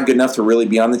like you're not good enough to really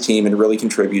be on the team and really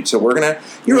contribute. So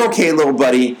you're okay, little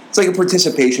buddy. It's like a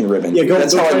participation ribbon. Yeah,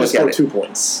 that's how I look at it. 2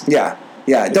 points. Yeah.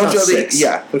 Don't Not you? 6.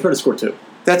 Yeah. They're trying to score 2.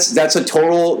 That's a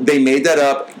total. They made that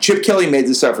up. Chip Kelly made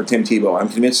this up for Tim Tebow. I'm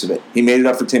convinced of it. He made it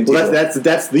up for Tim Tebow. Well,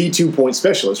 that's the 2-point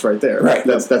specialist right there. Right.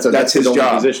 That's his only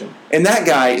job. position. And that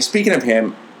guy. Speaking of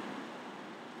him,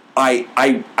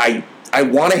 I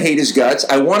want to hate his guts.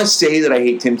 I want to say that I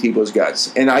hate Tim Tebow's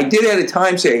guts, and I did at a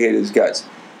time say I hated his guts.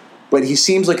 But he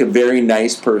seems like a very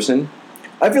nice person.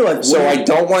 I feel like So I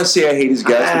don't want to say I hate his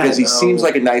guts because he seems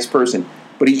like a nice person,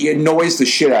 but he annoys the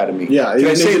shit out of me. Yeah, Can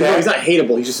I say that? he's not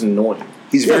hateable. He's just annoying.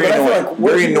 He's very but I feel annoying. like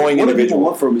Very annoying what do people individual.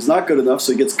 want from him? He's not good enough,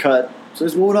 so he gets cut. So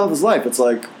he's moving on with his life. It's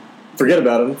like, Forget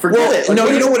about him. forget it. No,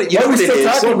 Like, you know what it is?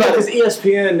 Talking about this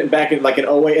ESPN back in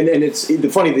 08, and it's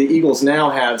funny. The Eagles now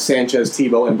have Sanchez,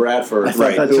 Tebow, and Bradford. I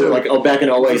thought that Who too. were like back in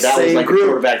 08, that was Same like group. a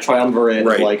quarterback triumvirate,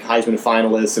 Right. like Heisman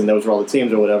finalists, and those were all the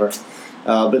teams or whatever.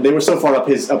 But they were so far up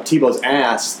Tebow's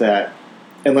ass that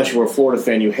unless you were a Florida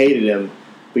fan, you hated him,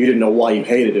 but you didn't know why you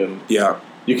hated him Yeah.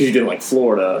 because you didn't like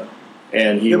Florida.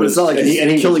 And he Yeah, but was it's not like and he's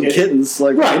he killing was, kittens.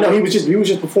 Like, Right? No, he was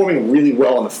just performing really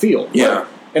well on the field. Yeah.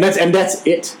 and that's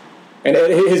it. And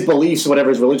his beliefs, whatever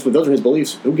his religion, but those are his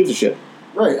beliefs. Who gives a shit?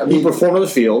 Right. I He mean, performed on the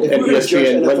field, if and we're going to judge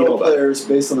ESPN let you know NFL about it. players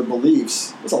based on their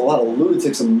beliefs, there's a lot of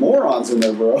lunatics and morons in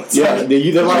there, bro. It's Yeah, like- there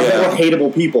are a lot Yeah. of more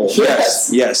hateable people.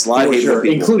 Yes. A lot of For hateful sure,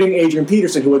 people. including Adrian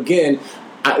Peterson, who again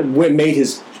made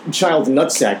his child's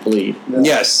nutsack bleed.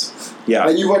 Yes. Yeah.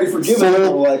 And you've already forgiven him.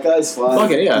 I'm like, guys, fine. Fuck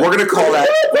it, yeah. We're gonna call that.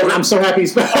 I'm so happy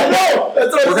he's back. I know.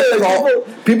 That's what I'm We're saying. gonna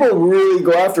Like, people really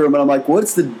go after him, and I'm like,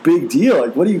 what's the big deal?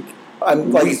 Like, what do you?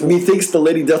 I'm like, methinks the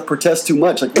lady doth protest too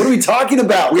much. Like, what are we talking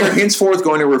about? We are henceforth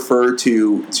going to refer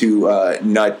to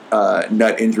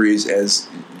nut injuries as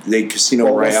they Casino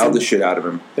Well, Royale listen. the shit out of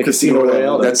him. The Casino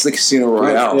Royale. That's the Casino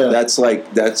Royale. Yeah.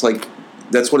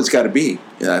 That's what it's got to be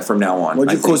from now on.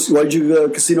 Why'd you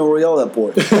Casino Royale that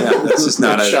boy? That's just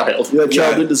not a child. Yeah,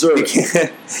 child didn't deserve you it.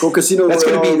 can't- Go Casino That's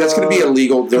Royale. gonna be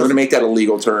illegal. They're gonna make that a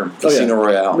legal term. Oh, yeah. Casino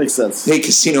Royale Makes sense. Hey,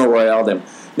 Casino Royale them.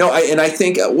 No, I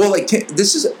think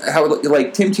this is how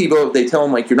like Tim Tebow. They tell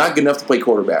him like you're not good enough to play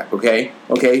quarterback. Okay,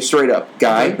 straight up,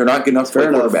 guy, Okay. you're not good enough to play Fair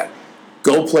enough. quarterback.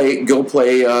 Go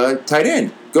play tight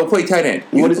end. Go play tight end.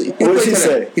 What does he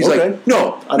say? He's Okay. like,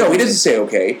 no, he doesn't say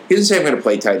okay. He doesn't say I'm going to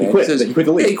play tight end. quit. He says, He quit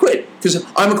the league. Yeah, he quit because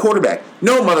I'm a quarterback.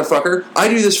 No, motherfucker, I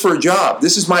do this for a job.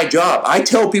 This is my job. I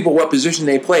tell people what position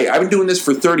they play. I've been doing this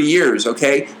for 30 years.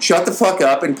 Okay, shut the fuck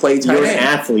up and play tight You're an end.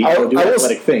 athlete. Go do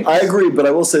athletic things. I agree, but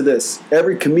I will say this: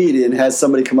 every comedian has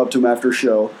somebody come up to him after a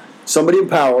show, somebody in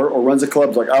power or runs a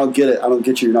club, like, I don't get it, I don't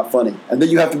get you, you're not funny, and then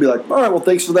you have to be like, all right, well,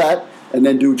 thanks for that, and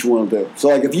then do what you want to do. So,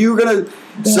 like, if you're gonna,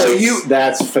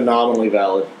 That's phenomenally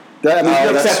valid. that, I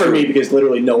mean, Except for me, because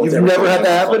literally no one's you've ever never had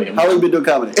that funny. happen. How long have you been doing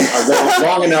comedy?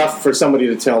 Long enough for somebody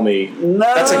to tell me. No,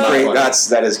 That's a great. funny.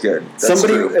 That is good. That's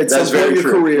somebody true. at some That's point in very your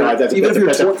true. career, No, that's even if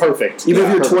you're perfect. Even Yeah,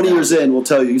 if you're perfect. 20 years in, will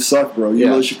tell you suck, bro. You Yeah.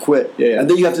 really should quit. Yeah. And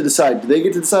then you have to decide: do they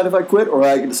get to decide if I quit, or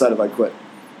I get to decide if I quit?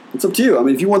 It's up to you. I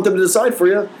mean, if you want them to decide for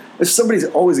you, if somebody's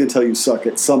always going to tell you suck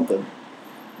at something.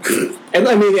 And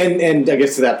I mean, and I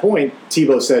guess to that point,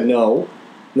 Tebow said no,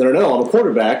 I'm a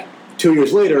quarterback. 2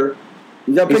 years later,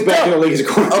 You got he's picked back in the up. league as a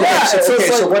quarterback. Yeah, So so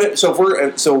it's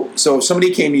like- if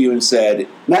somebody came to you and said,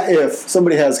 Not if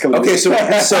somebody has come. okay, so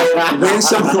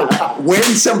when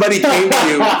somebody came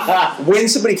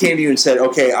to you and said,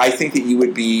 okay, I think that you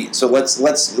would be, so let's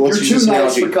You're use too this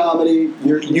nice analogy. for comedy.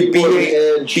 You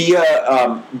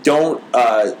You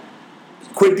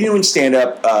quit doing stand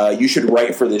up. You should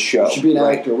write for this show. You should be an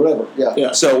actor, whatever. Yeah.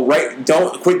 Yeah. So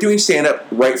don't quit doing stand up.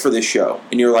 Write for this show,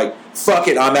 and you're like, fuck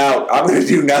it, I'm out. I'm going to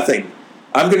do nothing.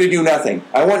 I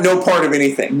want no part of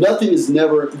anything. Nothing is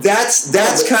never. That's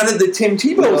kind of the Tim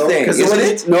Tebow thing, because isn't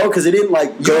it? No, because he didn't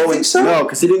like You go don't and think so? no,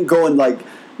 because he didn't go and like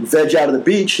veg out of the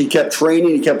beach. He kept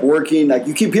training. He kept working. Like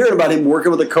you keep hearing about him working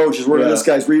with the coaches, working with this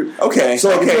guy's. Okay, So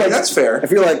like, if you're like, that's fair.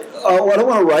 If you're like, oh, well, I don't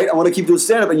want to write. I want to keep doing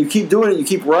stand up, and you keep doing it. You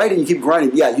keep writing. You keep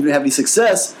grinding. Yeah, you didn't have any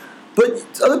success,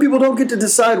 But other people don't get to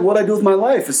decide what I do with my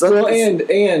life. It's not, well, and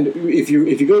if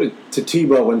you go to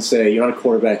Tebow and say you're not a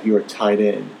quarterback, you're a tight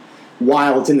end,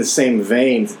 while it's in the same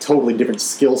vein, it's a totally different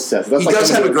skill set. He does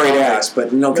have a great ass, but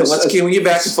can we get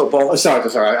back to football? Oh, sorry,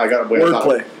 I got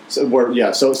wordplay.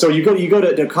 So you go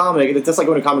to comic. That's like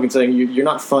going to comic and saying you're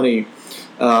not funny.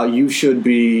 You should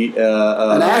be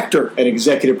an actor, an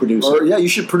executive producer. Or, you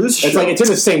should produce. It's like it's in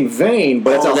the same vein,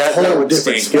 but it's a whole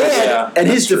different skill. And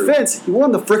his defense, he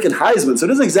won the freaking Heisman, so it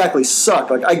doesn't exactly suck.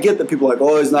 Like I get that people are like,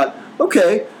 oh, he's not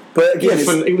okay, but again,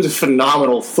 he was a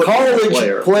phenomenal football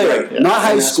player, right, not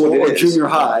high school or junior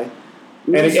high.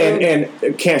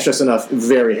 And can't stress enough,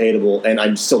 very hateable, and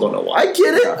I still don't know why. I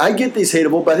get it. I get these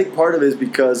hateable, but I think part of it is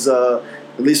because, at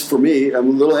least for me, I'm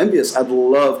a little envious. I'd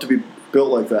love to be built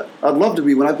like that. I'd love to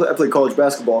be, when I play college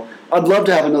basketball, I'd love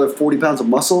to have another 40 pounds of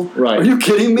muscle. Right. Are you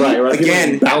kidding me? Right.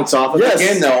 Again, bounce off of yes.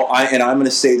 Again, though, I'm going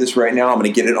to say this right now. I'm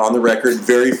going to get it on the record.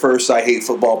 Very first I Hate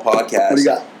Football podcast. What do you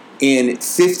got? In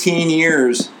 15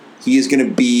 years, he is going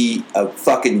to be a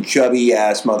fucking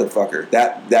chubby-ass motherfucker.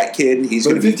 That kid, he's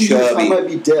going to be chubby. I might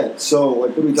be dead. So,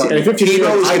 like, what are we talking about?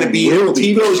 Tebow's going to be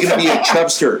a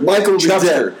chubster. Michael will be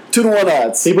dead. 2-1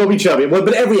 odds. He will be chubby.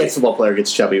 But every ex-football player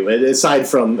gets chubby, aside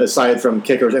from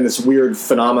kickers and this weird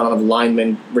phenomenon of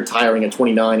linemen retiring at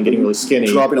 29 and getting really skinny.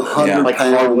 Dropping 100 like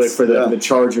pounds. Hardwick for the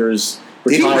Chargers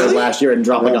retired last year and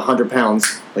dropped like 100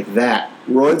 pounds. Like that.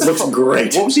 Roids looks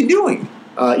great. What was he doing?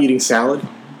 Eating salad.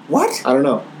 What? I don't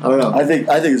know. I think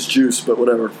it's juice, but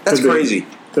whatever. That's crazy.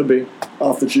 Could be.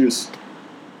 Off the juice.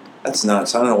 That's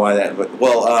nuts. I don't know why that. But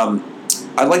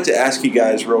I'd like to ask you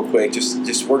guys real quick.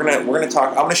 Just we're gonna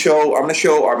talk. I'm gonna show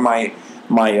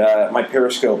my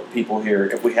Periscope people here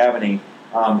if we have any.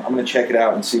 I'm gonna check it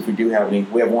out and see if we do have any.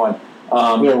 We have one.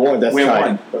 We have one. That's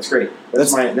one. That's great.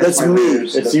 That's my me.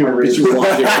 Raiders. It's you.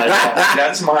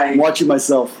 That's my. I'm watching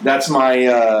myself. That's my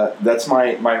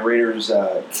Raiders.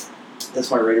 That's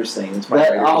my Raiders thing. That's my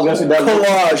Raiders.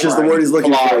 Collage is the word he's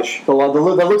looking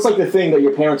for. That looks like the thing that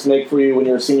your parents make for you when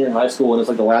you're a senior in high school, and it's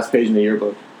like the last page in the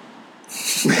yearbook.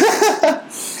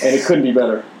 And it couldn't be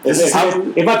better.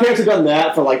 If my parents had done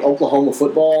that for like Oklahoma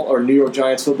football or New York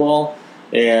Giants football,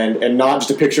 and not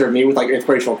just a picture of me with like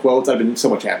inspirational quotes, I'd been so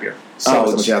much happier. So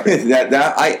much happier.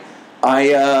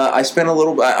 I spent a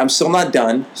little. I'm still not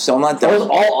done. Are those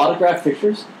all autographed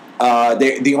pictures?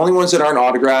 The only ones that aren't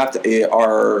autographed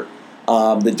are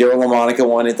the Daryl LaMonica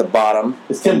one at the bottom.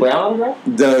 Is Tim Brown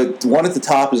autographed? The one at the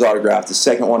top is autographed. The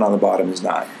second one on the bottom is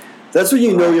not. That's when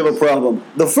you know you have a problem.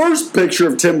 The first picture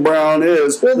of Tim Brown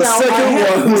is. The second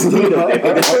one was Oh,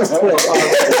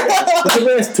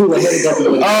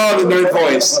 the nerd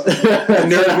voice. The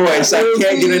nerd voice. I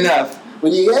can't get enough.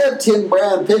 When you have Tim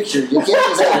Brown pictures, you can't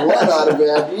just have one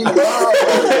autograph. You know.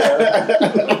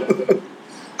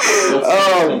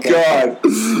 Oh God!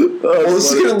 Well,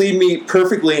 this is going to lead me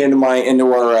perfectly into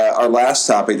our last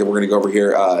topic that we're going to go over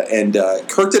here. And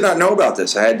Kirk did not know about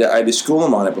this. I had to school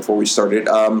him on it before we started.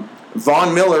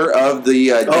 Von Miller of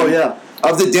the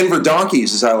of the Denver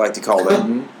Donkeys, as I like to call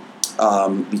them,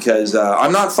 because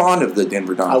I'm not fond of the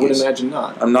Denver Donkeys. I would imagine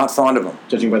not. I'm not fond of them,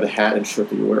 judging by the hat and shirt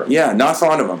that you wear. Yeah, not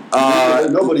fond of them.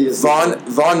 Nobody is.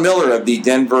 Von Miller of the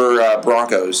Denver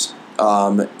Broncos.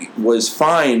 Was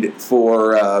fined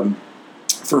for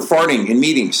farting in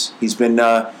meetings. He's been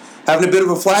having a bit of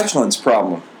a flatulence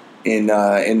problem in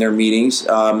their meetings.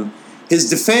 His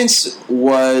defense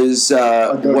was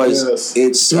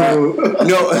his tummy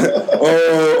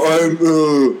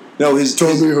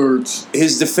hurts.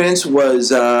 His defense was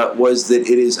that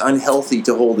it is unhealthy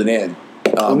to hold it in.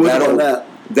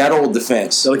 That old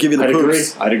defense. That'll give you the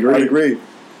poops. I'd agree.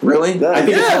 Really? I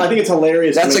think it's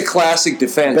hilarious. That's a classic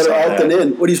defense. Better out than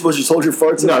in. What are you supposed to just hold your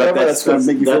farts? No, that's going to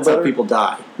make you feel better. That's how people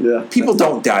die. Yeah. People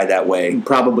don't die that way.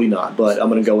 Probably not, but I'm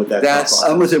going to go with that.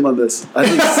 I'm with him on this. I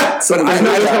think there's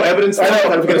no evidence for that.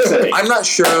 I was going to say. I'm not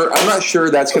sure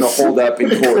that's going to hold up in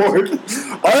court.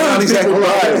 I'm not exactly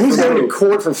right. Who's going in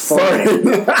court for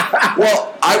farting?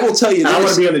 Well, I will tell you this. I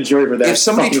want to be on the jury for that. If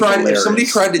somebody tried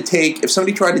to take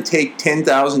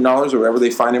 $10,000 or whatever they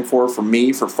fined him for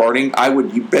me for farting,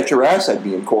 you bet your ass I'd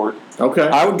be in court. Okay.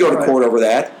 I would go to court over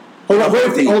that. Hold on.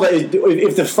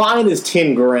 If the fine is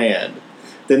 $10,000,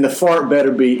 then the fart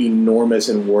better be enormous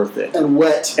and worth it. And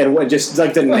wet. Just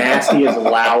like the nastiest,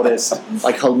 loudest,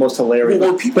 like most hilarious.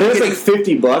 Well, but if it's like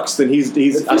 $50, then he's.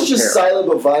 If it's just silent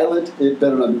but violent, it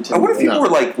better not be $10,000. I wonder if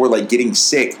people were getting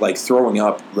sick, like throwing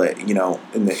up, like, in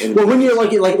the. Well, when you're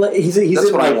like he's in his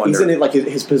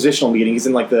positional meeting. He's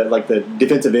in like the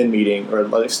defensive end meeting or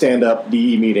like stand up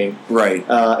DE meeting. Right.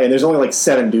 And there's only like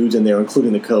 7 dudes in there,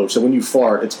 including the coach. So when you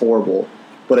fart, it's horrible.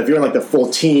 But if you're in like the full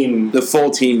team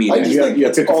meeting, I just think you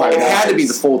have 55 it had to be guys.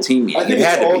 the full team meeting. I think it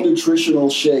had it's to all be. nutritional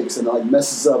shakes and it like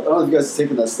messes up. I don't know if you guys are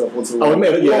taking that stuff once in a Oh, while.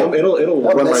 it'll That'll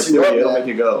run right mess you through up, you. It'll man. make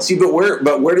you go. See, but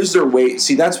where does their weight?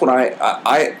 See, that's what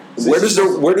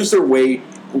where does their weight?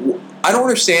 I don't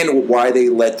understand why they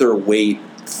let their weight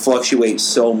fluctuate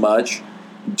so much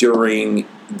during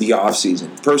the off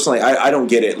season. Personally, I don't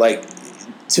get it. Like,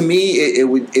 to me, it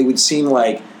would seem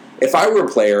like if I were a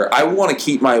player, I want to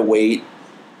keep my weight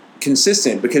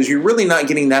consistent because you're really not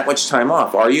getting that much time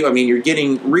off, are you? I mean, you're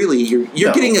getting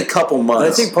getting a couple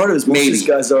months. I think part of it is most of these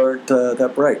guys aren't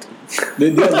that bright. So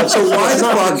why the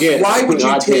fuck? Why would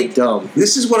you take? Dumb.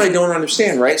 This is what I don't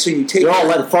understand, right? So you take. The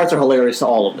farts are hilarious to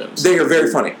all of them. They are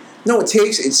very funny. No, it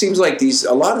seems like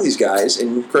a lot of these guys,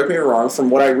 and correct me if I'm wrong,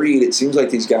 from what I read, it seems like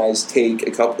these guys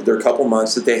take their couple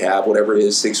months that they have, whatever it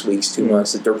is, 6 weeks, 2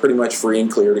 months, that they're pretty much free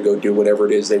and clear to go do whatever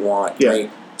it is they want. Yeah.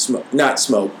 Drink, not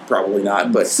smoke, probably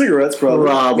not, but Cigarettes,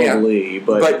 probably.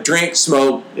 but drink,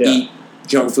 smoke, eat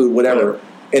junk food, whatever.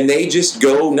 And they just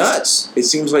go nuts. It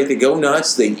seems like they go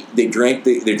nuts. They drink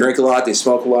a lot, they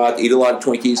smoke a lot, they eat a lot of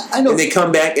Twinkies, and they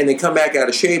come back out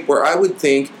of shape. Where I would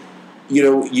think,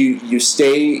 you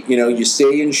stay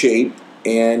in shape,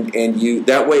 and you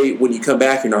that way when you come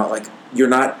back you're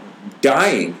not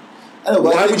dying.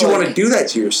 Why would you want to do that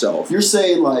to yourself? You're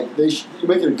saying you're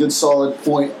making a good, solid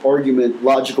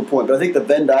logical point. But I think the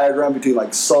Venn diagram between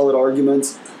like solid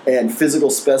arguments and physical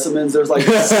specimens, there's like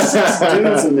 6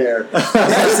 dudes in there.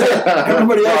 That's it.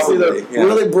 Everybody else either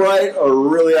really bright or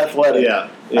really athletic. Yeah.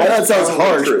 I know that sounds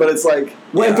harsh, but it's like.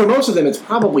 Well, and for most of them, it's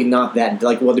probably not that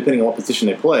depending on what position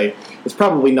they play, it's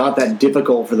probably not that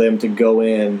difficult for them to go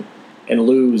in and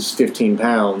lose 15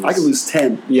 pounds. I could lose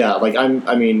 10. Yeah, like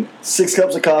I mean, 6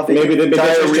 cups of coffee. Maybe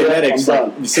that's just genetics.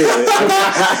 There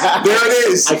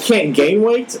it is. I can't gain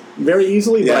weight very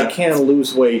easily, but I can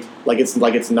lose weight. It's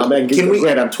not.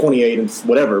 Granted, I'm 28 and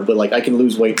whatever, but I can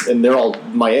lose weight, and they're all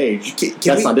my age.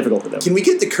 That's not difficult for them. Can we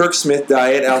get the Kirk Smith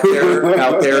diet out there?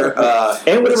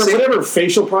 And whatever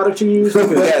facial product you use.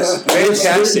 Yes,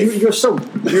 fantastic. Your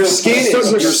skin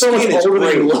is so much older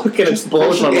than you look, and it's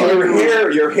blows my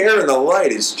mind. Your hair in the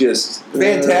light is just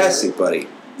fantastic, buddy.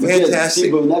 Fantastic.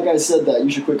 See, but when that guy said that, you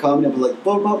should quit commenting. But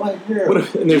what about my hair? What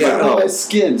about my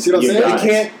skin? See what I'm saying? You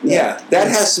can't. Yeah, that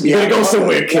has to be. You gotta go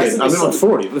somewhere, kid. I'm in my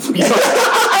 40s.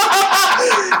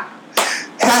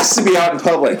 Has to be out in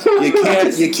public.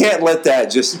 You can't let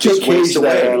that just waste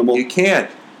away. You can't.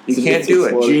 You can't do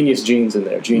it. Genius genes in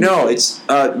there. No, it's.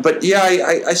 But yeah,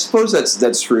 I suppose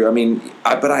that's true. I mean,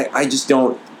 I just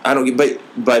don't. I don't.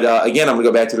 But again, I'm going to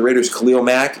go back to the Raiders. Khalil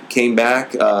Mack came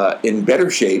back in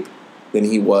better shape than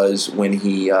he was when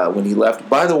he left.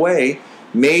 By the way,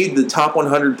 made the top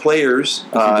 100 players,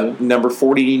 number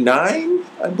 49,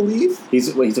 I believe. He is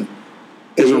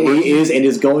and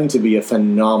is going to be a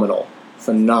phenomenal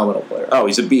player. Oh,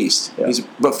 he's a beast. Yeah.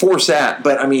 But 4 sacks.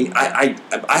 But I mean, I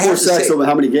have 4 sacks over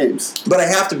how many games? But I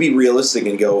have to be realistic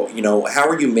and go. How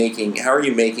are you making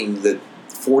the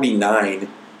 49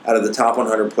 out of the top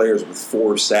 100 players with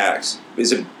 4 sacks?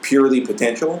 Is it purely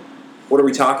potential? What are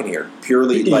we talking here?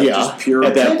 Purely, just pure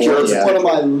potential. Is one of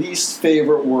my least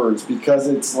favorite words because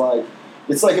it's like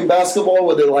in basketball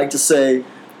where they like to say,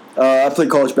 I play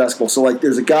college basketball, so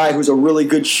there's a guy who's a really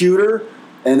good shooter,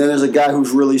 and then there's a guy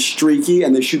who's really streaky,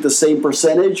 and they shoot the same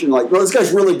percentage, and this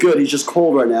guy's really good, he's just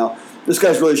cold right now. This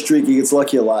guy's really streaky, he gets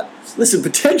lucky a lot. Listen,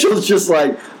 potential is just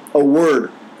like a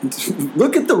word.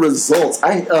 Look at the results.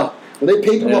 When they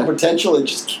pay people on potential, it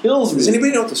just kills me. Does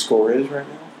anybody know what the score is right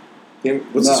now?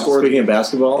 What's the score? Speaking of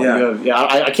basketball,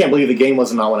 I can't believe the game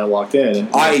wasn't on when I walked in.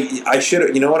 I should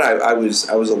have. You know what? I was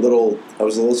a little.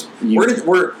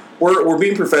 We're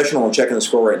being professional and checking the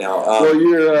score right now. All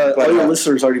your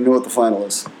listeners already know what the final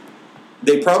is.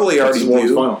 They probably already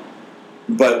do. Final.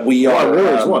 But we are.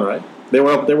 Warriors won, right? They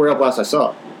were up last I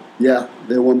saw. Yeah,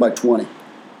 they won by 20.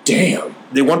 Damn.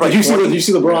 They won by 20. Did you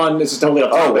see LeBron? This is totally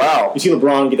up. Oh wow. You see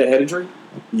LeBron get that head injury?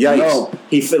 Yikes. No.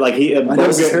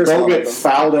 Bogut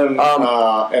fouled him,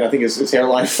 and I think his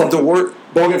hairline.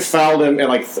 Bogut fouled him, and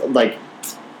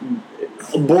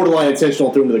borderline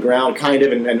intentional, threw him to the ground, kind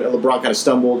of, and LeBron kind of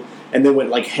stumbled, and then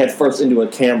went head first into a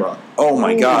camera. Oh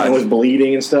my God! And was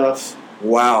bleeding and stuff.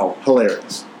 Wow,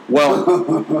 hilarious. Well,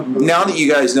 now that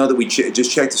you guys know that we just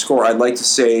checked the score, I'd like to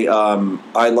say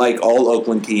I like all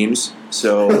Oakland teams,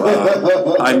 so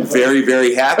I'm very,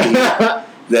 very happy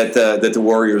that the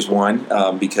Warriors won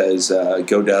because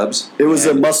go Dubs. It was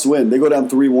a must-win. They go down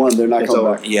 3-1. They're not coming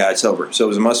back. Yeah, it's over. So it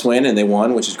was a must-win, and they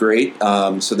won, which is great.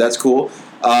 So that's cool.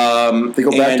 They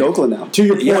go back to Oakland now. To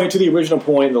your point, to the original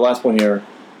point, the last point here,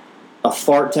 a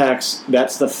fart tax,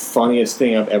 that's the funniest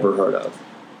thing I've ever heard of.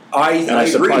 I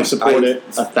agree. I support it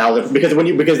 1,000 because when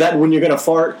you're going to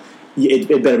fart, it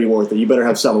better be worth it. You better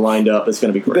have something lined up that's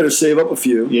going to be great. You better save up a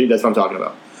few. Yeah, that's what I'm talking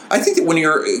about. I think that when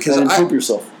you're because poop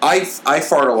yourself. I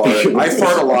fart a lot. I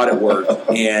fart a lot at work,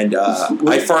 and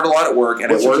I fart a lot at work.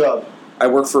 And What's your job? I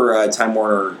work for Time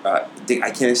Warner.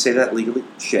 I can't say that legally.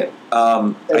 Shit.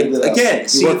 You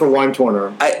work for Lime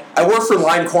Corner. I work for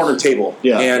Lime Corner Table.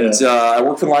 Yeah, and I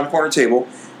work for Lime Corner Table,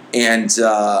 and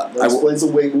that explains the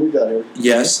weight when we got here.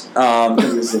 Yes.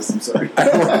 I'm sorry.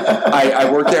 I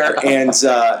work there, and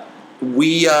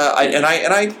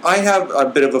I have a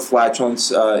bit of a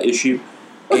flatulence issue,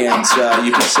 and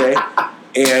you could say.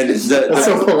 And that's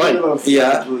so polite.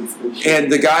 Yeah, and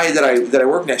the guy that I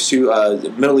work next to,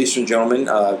 Middle Eastern gentleman,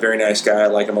 very nice guy. I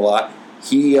like him a lot.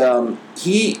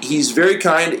 He's very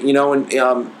kind,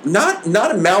 and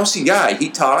not a mousy guy. He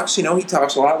talks, he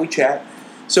talks a lot. We chat,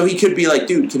 so he could be like,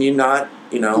 dude, can you not,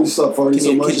 can you stop farting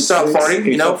so much? Can you stop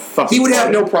farting? He would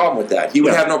have no problem with that. He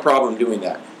would have no problem doing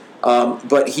that.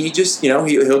 But he just,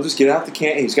 he'll just get out the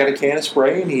can. He's got a can of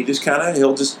spray, and he'll just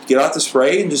get out the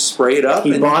spray and just spray it up.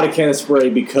 He bought a can of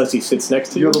spray because he sits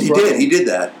next to you. He did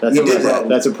that.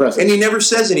 That's impressive. And he never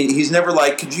says anything. He's never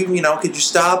like, could you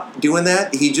stop doing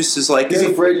that? He just is like, he's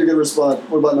afraid you're going to respond.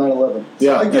 What about 9/11?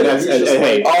 Yeah. He's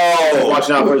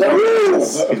watching out for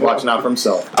himself. He's watching out for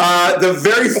himself. The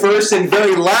very first and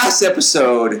very last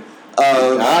episode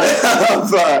of I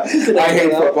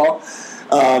Hate Football.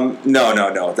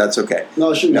 No, that's okay.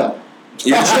 No, shoot no.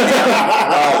 Yeah,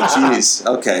 oh, jeez.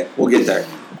 Okay, we'll get there.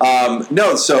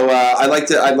 So I'd like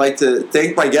to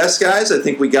thank my guests, guys. I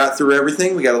think we got through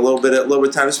everything. We got a little bit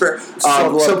of time to spare.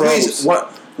 So please,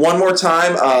 one more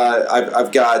time.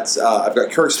 I've got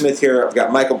Kirk Smith here. I've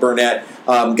got Michael Burnett.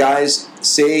 Guys,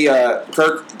 say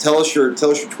Kirk. Tell us your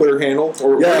Twitter handle.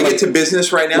 We're going to get to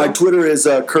business right now. My Twitter is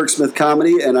Kirk Smith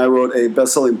Comedy, and I wrote a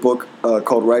best-selling book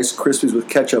called Rice Krispies with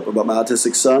Ketchup about my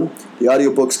autistic son. The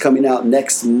audiobook's coming out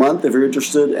next month if you're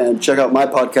interested, and check out my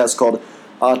podcast called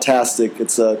Autastic.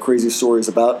 It's crazy stories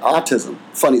about autism,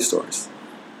 funny stories.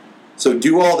 So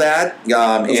do all that, and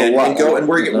go. And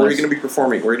where are you going to be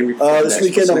performing? Where are you going to be performing this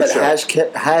weekend? I'm at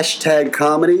Hashtag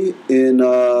Comedy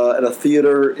at a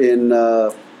theater in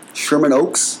Sherman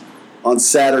Oaks on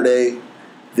Saturday.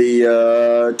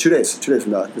 The 2 days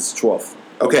from now. It's the 12th.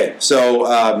 Okay,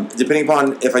 so depending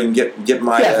upon if I can get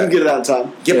my you can get it out in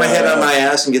time. Get my head on my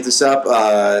ass and get this up.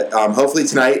 Hopefully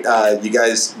tonight, you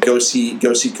guys go see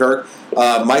Kirk.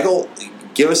 Michael,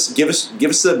 give us the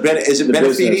is it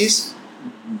Benefides?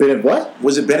 What?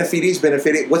 Was it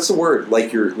Benefides? What's the word?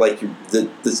 Like your the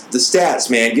stats,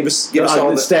 man. Give us all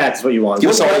the stats. What you want? Give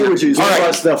us all Give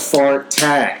us the fart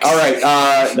tax. All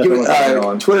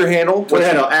right. Twitter handle.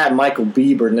 At Michael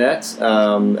B. Burnett.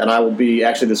 And I will be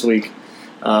actually this week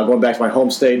going back to my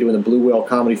home state doing the Blue Whale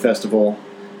Comedy Festival,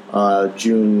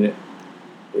 June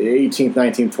 18th,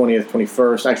 19th, 20th,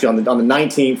 21st. Actually, on the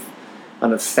 19th.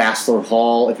 On at Fassler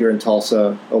Hall, if you're in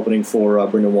Tulsa, opening for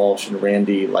Brendan Walsh and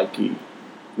Randy Lidke,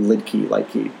 when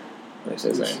I say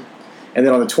his name. And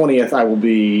then on the 20th, I will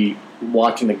be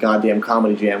watching the goddamn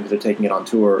Comedy Jam because they're taking it on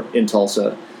tour in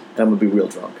Tulsa, and I'm going to be real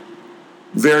drunk.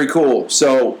 Very cool.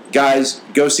 So, guys,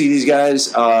 go see these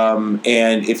guys,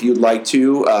 and if you'd like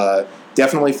to,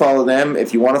 definitely follow them.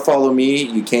 If you want to follow me,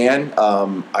 you can.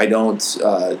 I don't.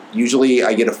 Usually,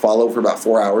 I get a follow for about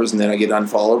 4 hours, and then I get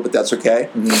unfollowed, but that's okay.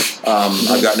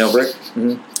 Mm-hmm. I've got no brick.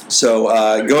 Mm-hmm. So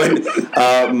go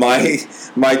ahead.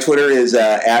 My Twitter is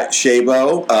at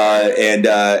Shabo,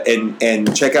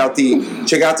 and check out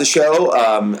the show.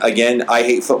 Again, I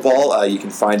Hate Football. You can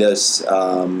find us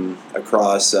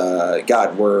across.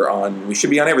 We should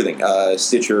be on everything.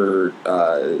 Stitcher,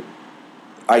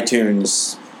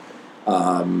 iTunes.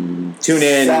 Tune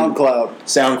in.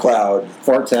 SoundCloud.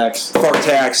 Fart tax.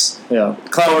 Yeah.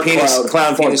 Clown penis.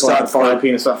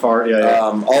 Fart. Yeah.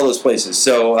 All those places.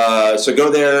 So go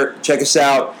there. Check us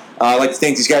out. I'd like to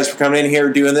thank these guys for coming in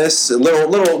here doing this.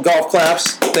 Little golf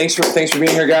claps. Thanks for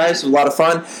being here, guys. It was a lot of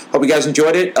fun. Hope you guys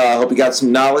enjoyed it. Hope you got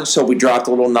some knowledge. So we dropped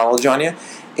a little knowledge on you.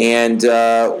 And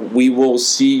we will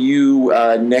see you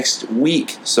next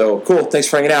week. So cool. Thanks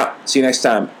for hanging out. See you next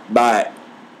time. Bye.